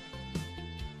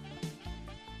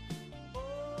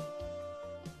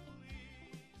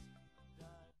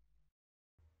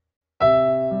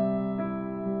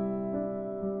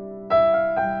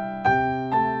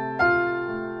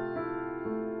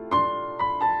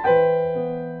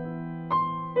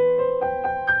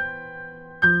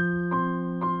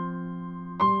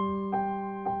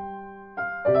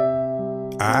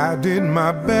 I did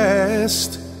my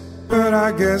best, but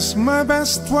I guess my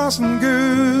best wasn't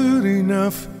good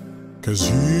enough. 'Cause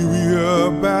here we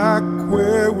are back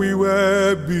where we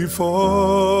were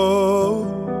before.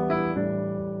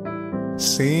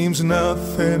 Seems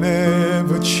nothing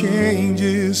ever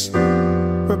changes.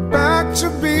 We're back to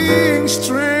being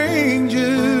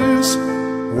strangers,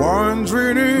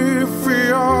 wondering if we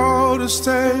ought to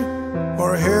stay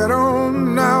or head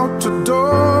on out the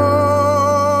door.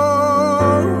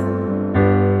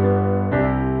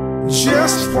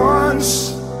 Just once,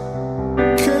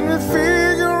 can we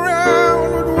figure out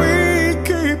what we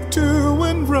keep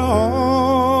doing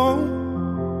wrong?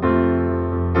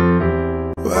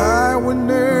 Why we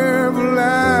never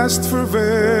last for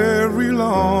very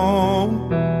long?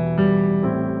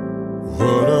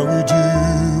 What are we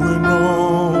doing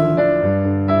wrong?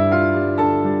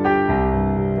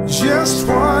 Just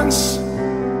once,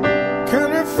 can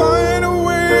we find a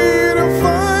way to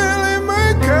finally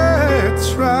make it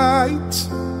right?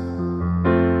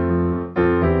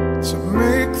 To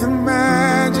make the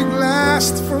magic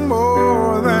last for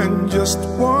more than just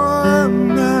one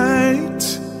night.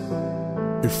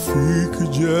 If we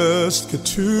could just get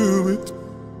to it,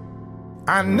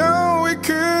 I know we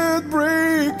could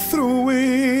break through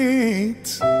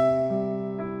it.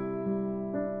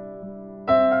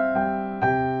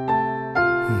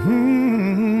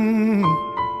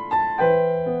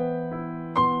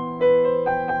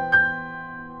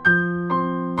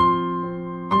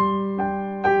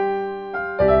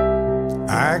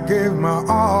 I gave my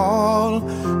all,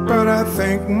 but I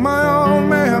think my all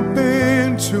may have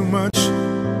been too much.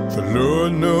 The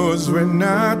Lord knows we're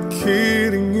not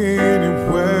kidding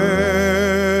anywhere.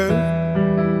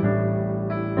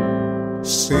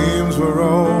 Seems we're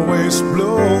always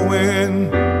blowing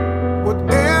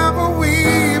whatever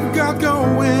we've got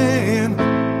going,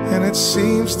 and it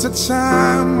seems the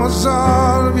time was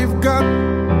all we've got.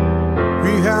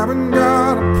 We haven't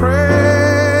got a prayer.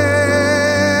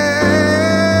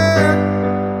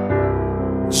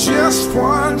 Just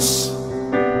once,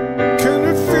 can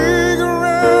we figure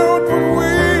out what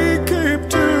we keep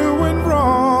doing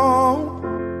wrong?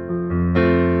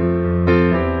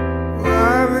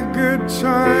 Why the good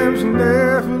times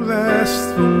never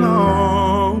last for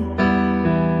long?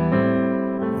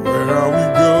 Where are we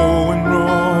going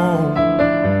wrong?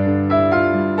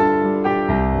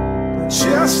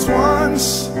 Just once,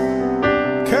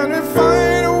 can we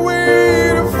find a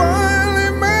way to finally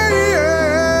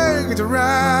make it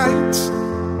right?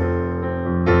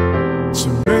 To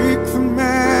make the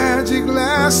magic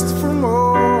last for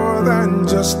more than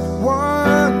just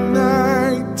one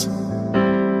night.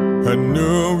 I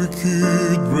know we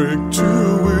could break to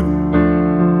it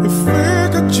if we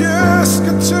could just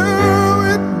get to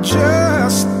it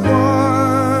just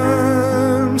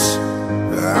once.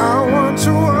 I want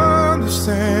to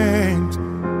understand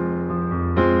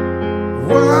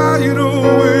why it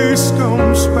always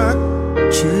comes back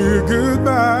to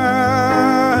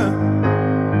goodbye.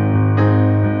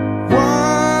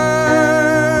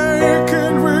 Why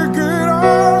can't we get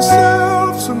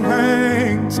ourselves some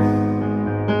hands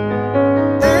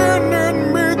and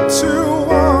admit to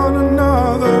one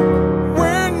another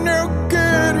we're no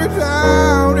good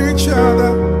without each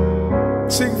other?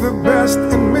 Take the best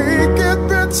and make it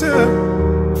better.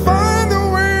 Find a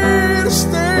way to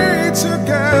stay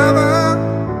together.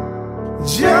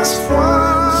 Just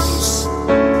once,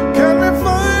 can we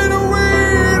find a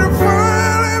way to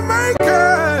finally make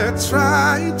it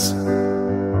right?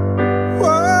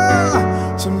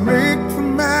 Whoa, to make the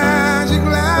magic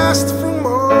last for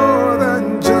more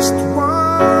than just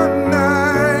one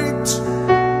night.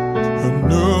 I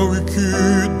know we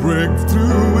could break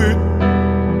through it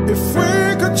if we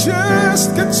could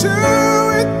just get to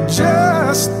it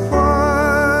just once.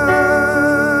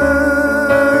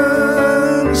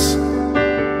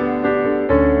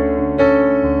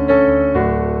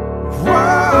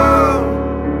 Whoa,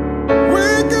 we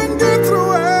can get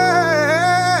through it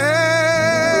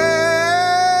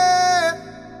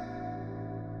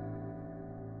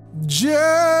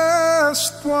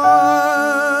just once.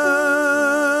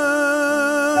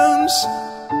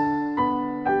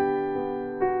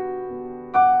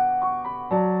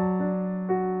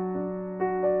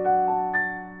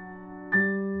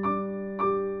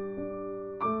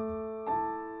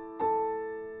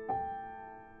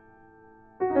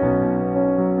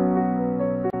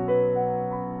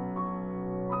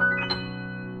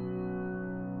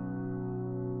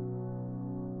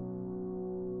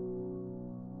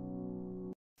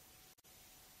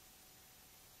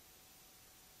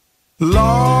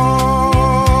 Lord,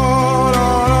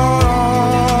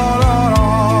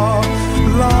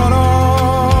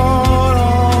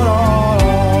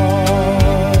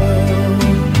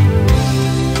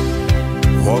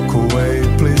 walk away,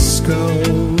 please go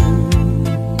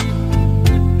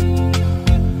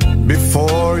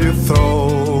before you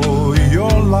throw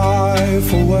your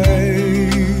life away.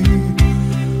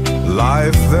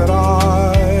 Life that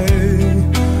I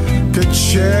could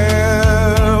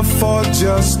share for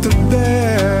just a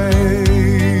day.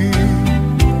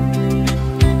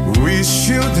 We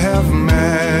should have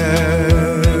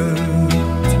met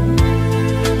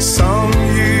some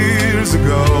years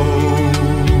ago.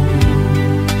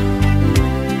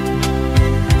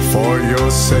 For your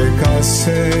sake I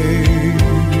say,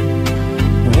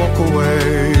 walk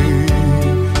away,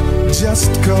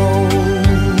 just go.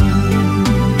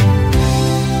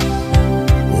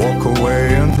 Walk away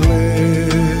and live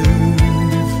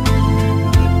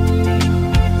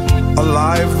a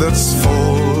life that's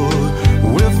full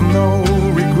with no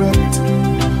regret.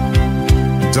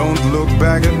 Don't look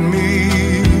back at me,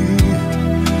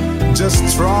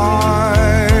 just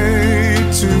try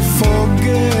to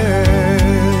forget.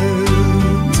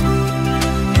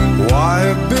 Why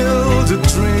build a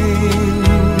dream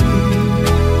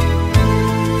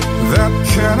that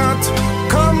cannot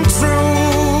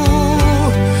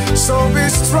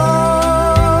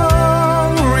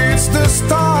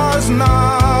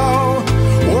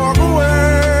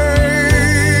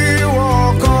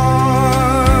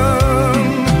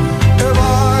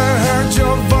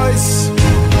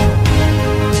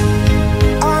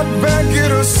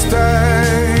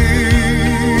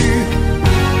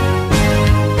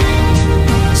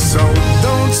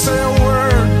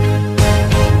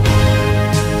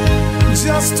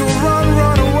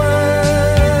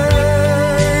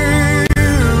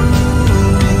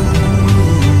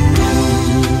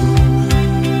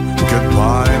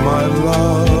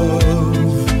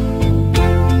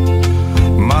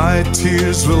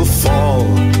tears will fall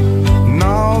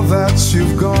now that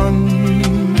you've gone.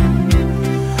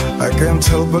 I can't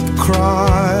help but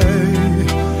cry,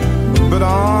 but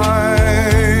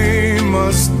I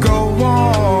must go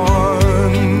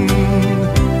on.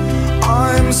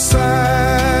 I'm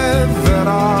sad that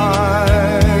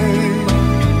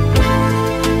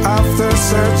after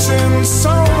searching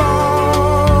so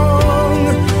long,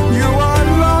 knew I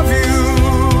love you,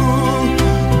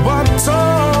 but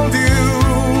told you,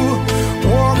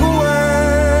 walk away,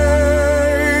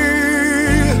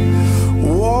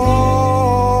 walk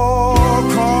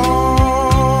on,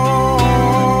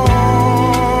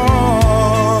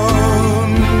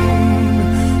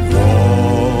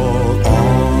 walk on.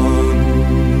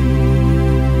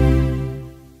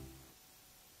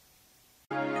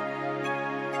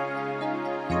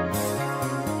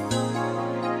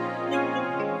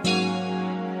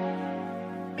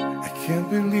 Can't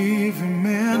believe a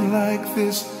man like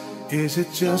this. Is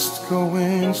it just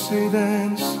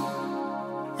coincidence?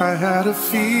 I had a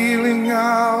feeling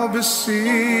I'll be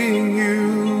seeing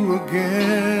you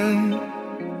again.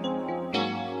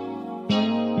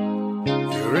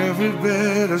 You're every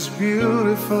bit as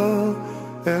beautiful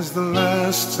as the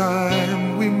last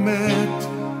time we met,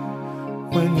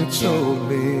 when you told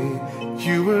me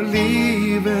you were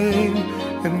leaving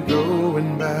and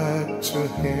going back to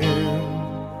him.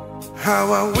 How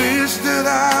I wish that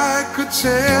I could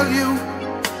tell you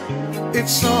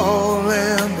it's all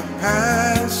in the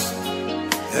past,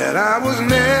 that I was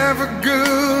never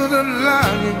good at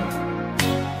lying.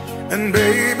 And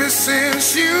baby,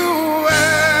 since you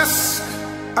ask,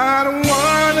 I don't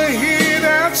wanna hear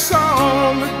that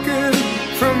song again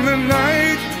from the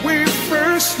night we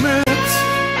first met.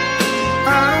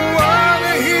 I don't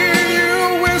wanna hear you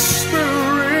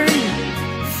whispering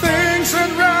things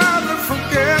I'd rather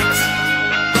forget.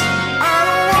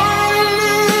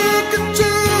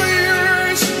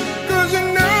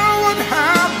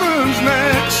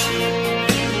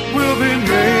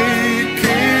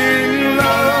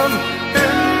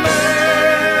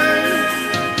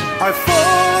 I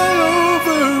fall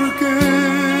over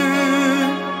again.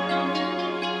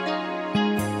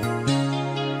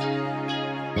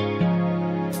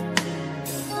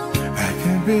 I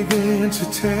can't begin to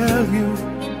tell you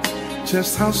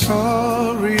just how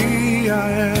sorry I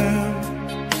am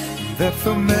that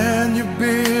the man you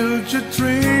built your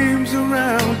dreams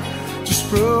around just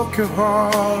broke your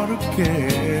heart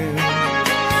again.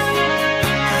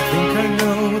 I think I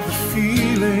know the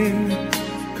feeling,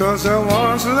 'cause I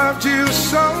once loved you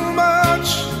so much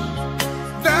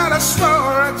that I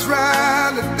swore I'd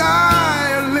rather die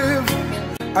or live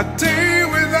a day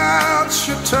without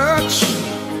your touch.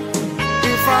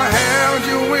 If I held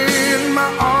you in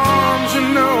my arms, you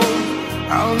know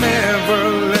I'll never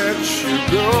let you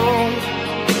go.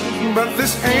 But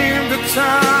this ain't the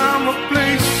time or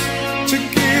place to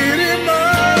get emotional.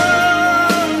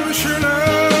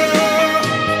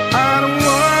 I don't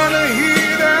wanna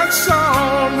hear that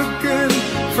song again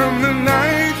from the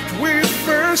night we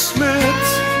first met.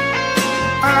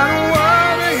 I don't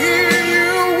wanna hear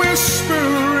you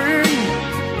whispering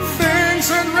things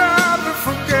I'd rather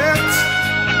forget.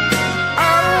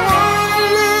 I don't wanna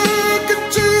look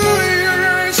into your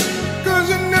eyes, 'cause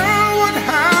you know what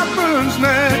happens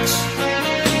next.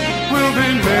 We'll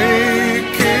be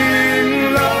making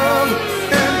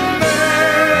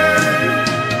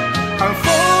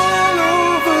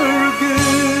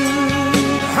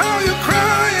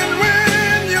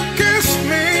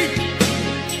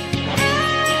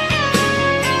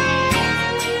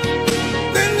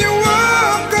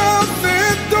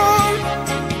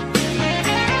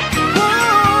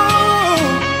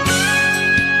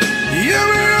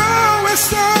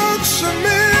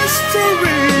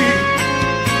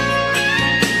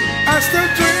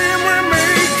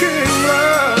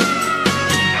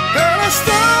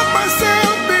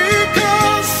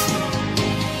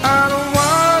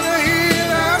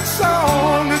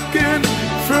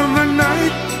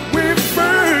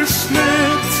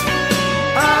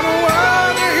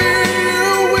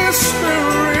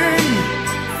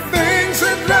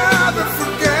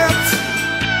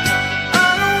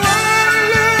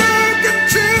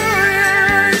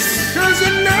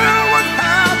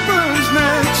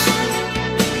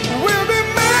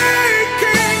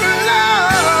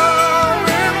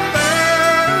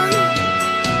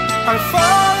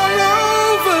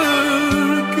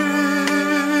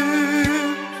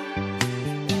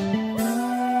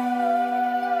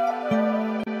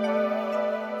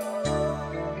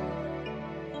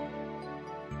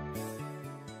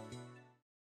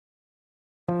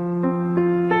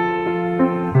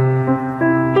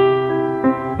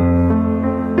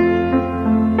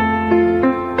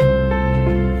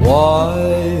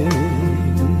Wise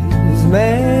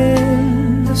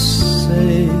men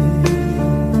say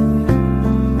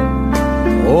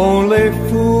only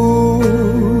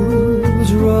fools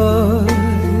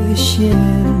rush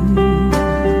in,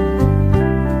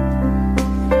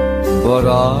 but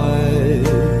I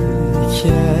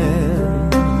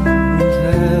can't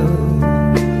help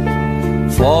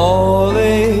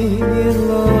falling in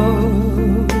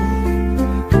love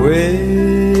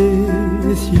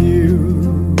with you.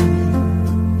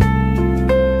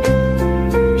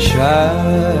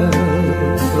 Shall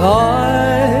I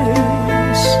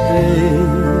stay?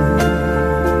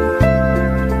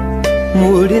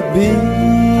 Would it be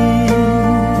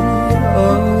a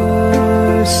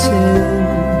sin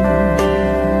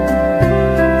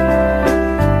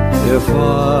if I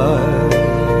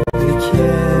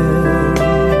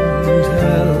can't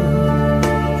help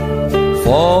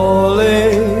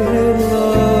falling in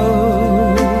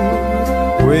love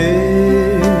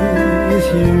with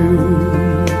you?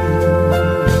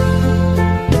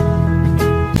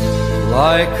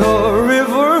 Like a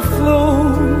river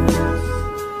flows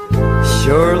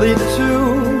surely to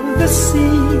the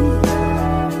sea,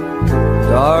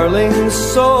 darling,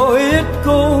 so it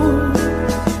goes.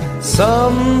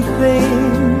 Some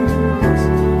things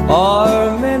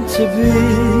are meant to be.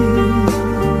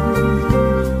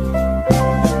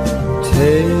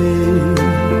 Take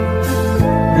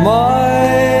my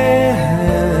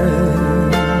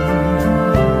hand,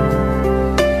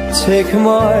 take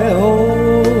my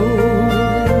whole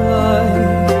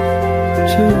life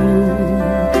too.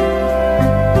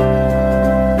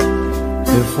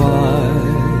 If I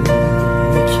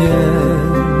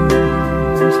can't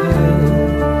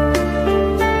help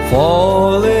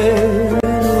falling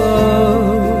in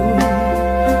love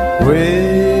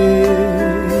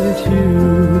with you.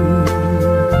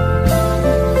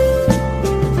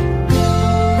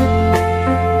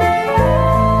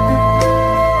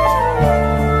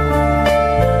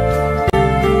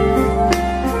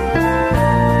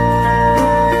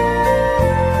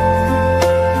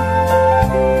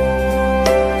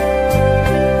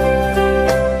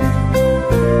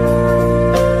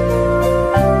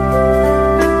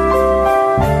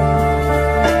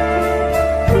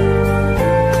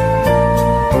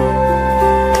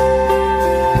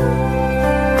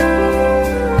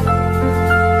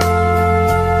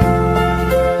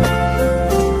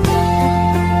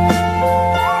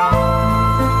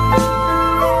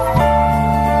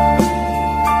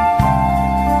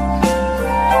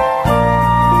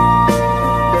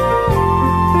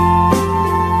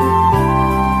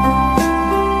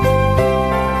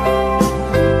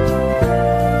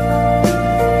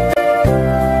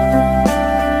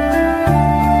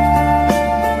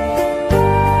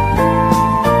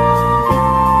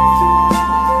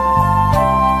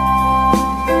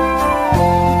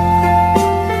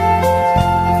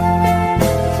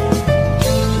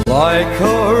 Like a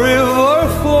river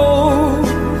flows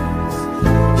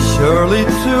surely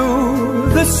to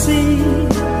the sea,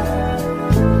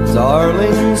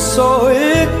 darling, so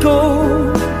it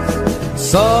goes.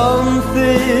 Some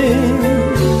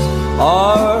things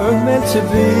are meant to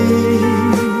be.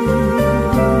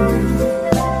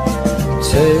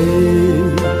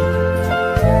 Take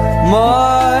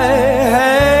my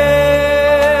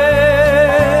hand,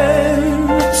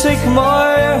 take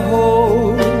my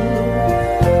whole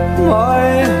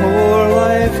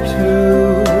life too.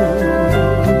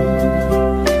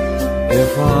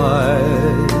 If I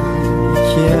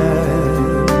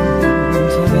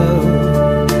can't help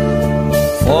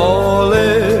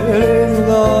falling in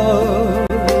love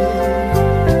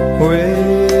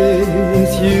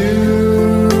with you,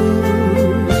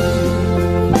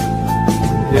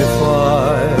 if I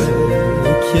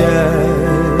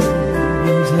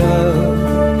can't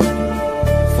help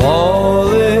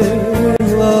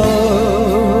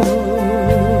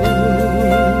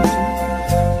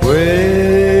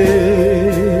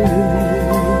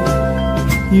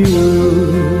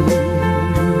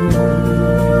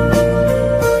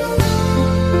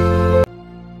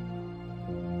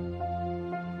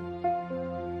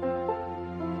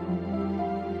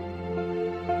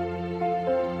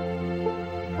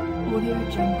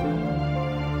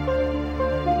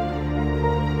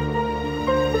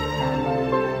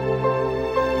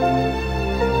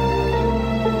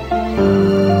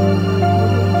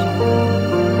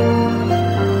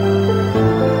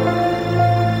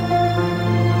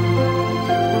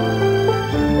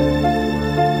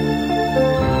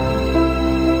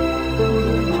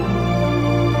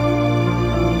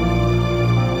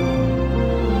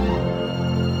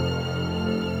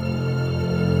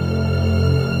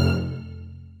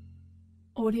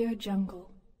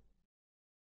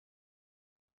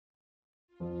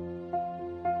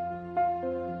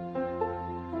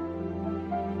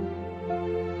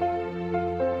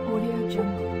Audio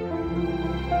Jungle.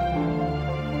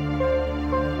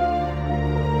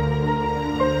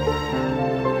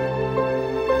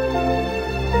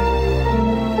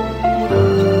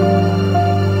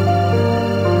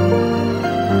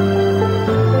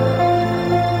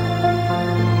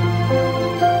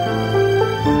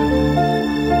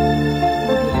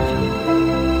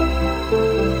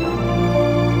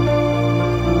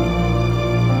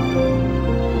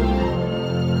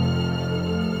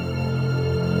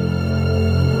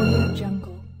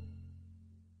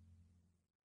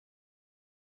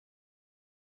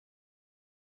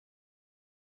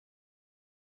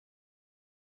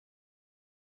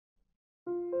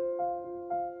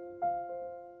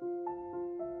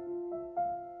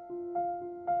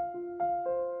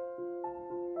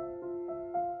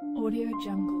 Audio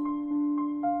Jungle.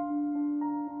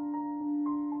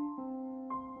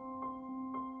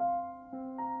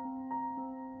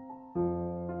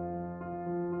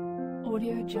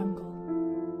 Audio Jungle.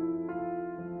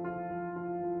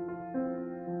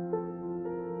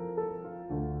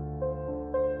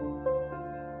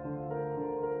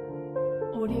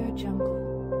 Audio Jungle.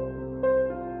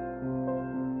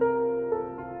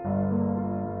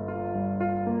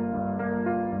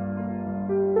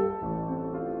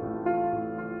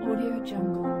 Audio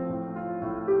Jungle.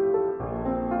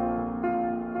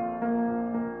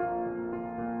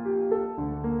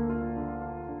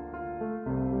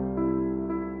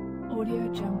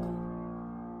 Audio Jungle.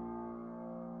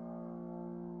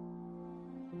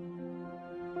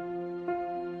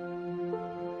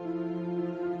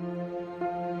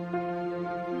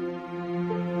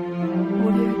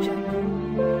 Audio Jungle.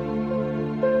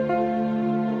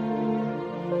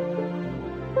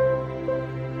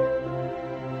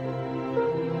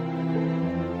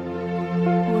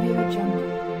 Audio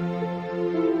Jungle.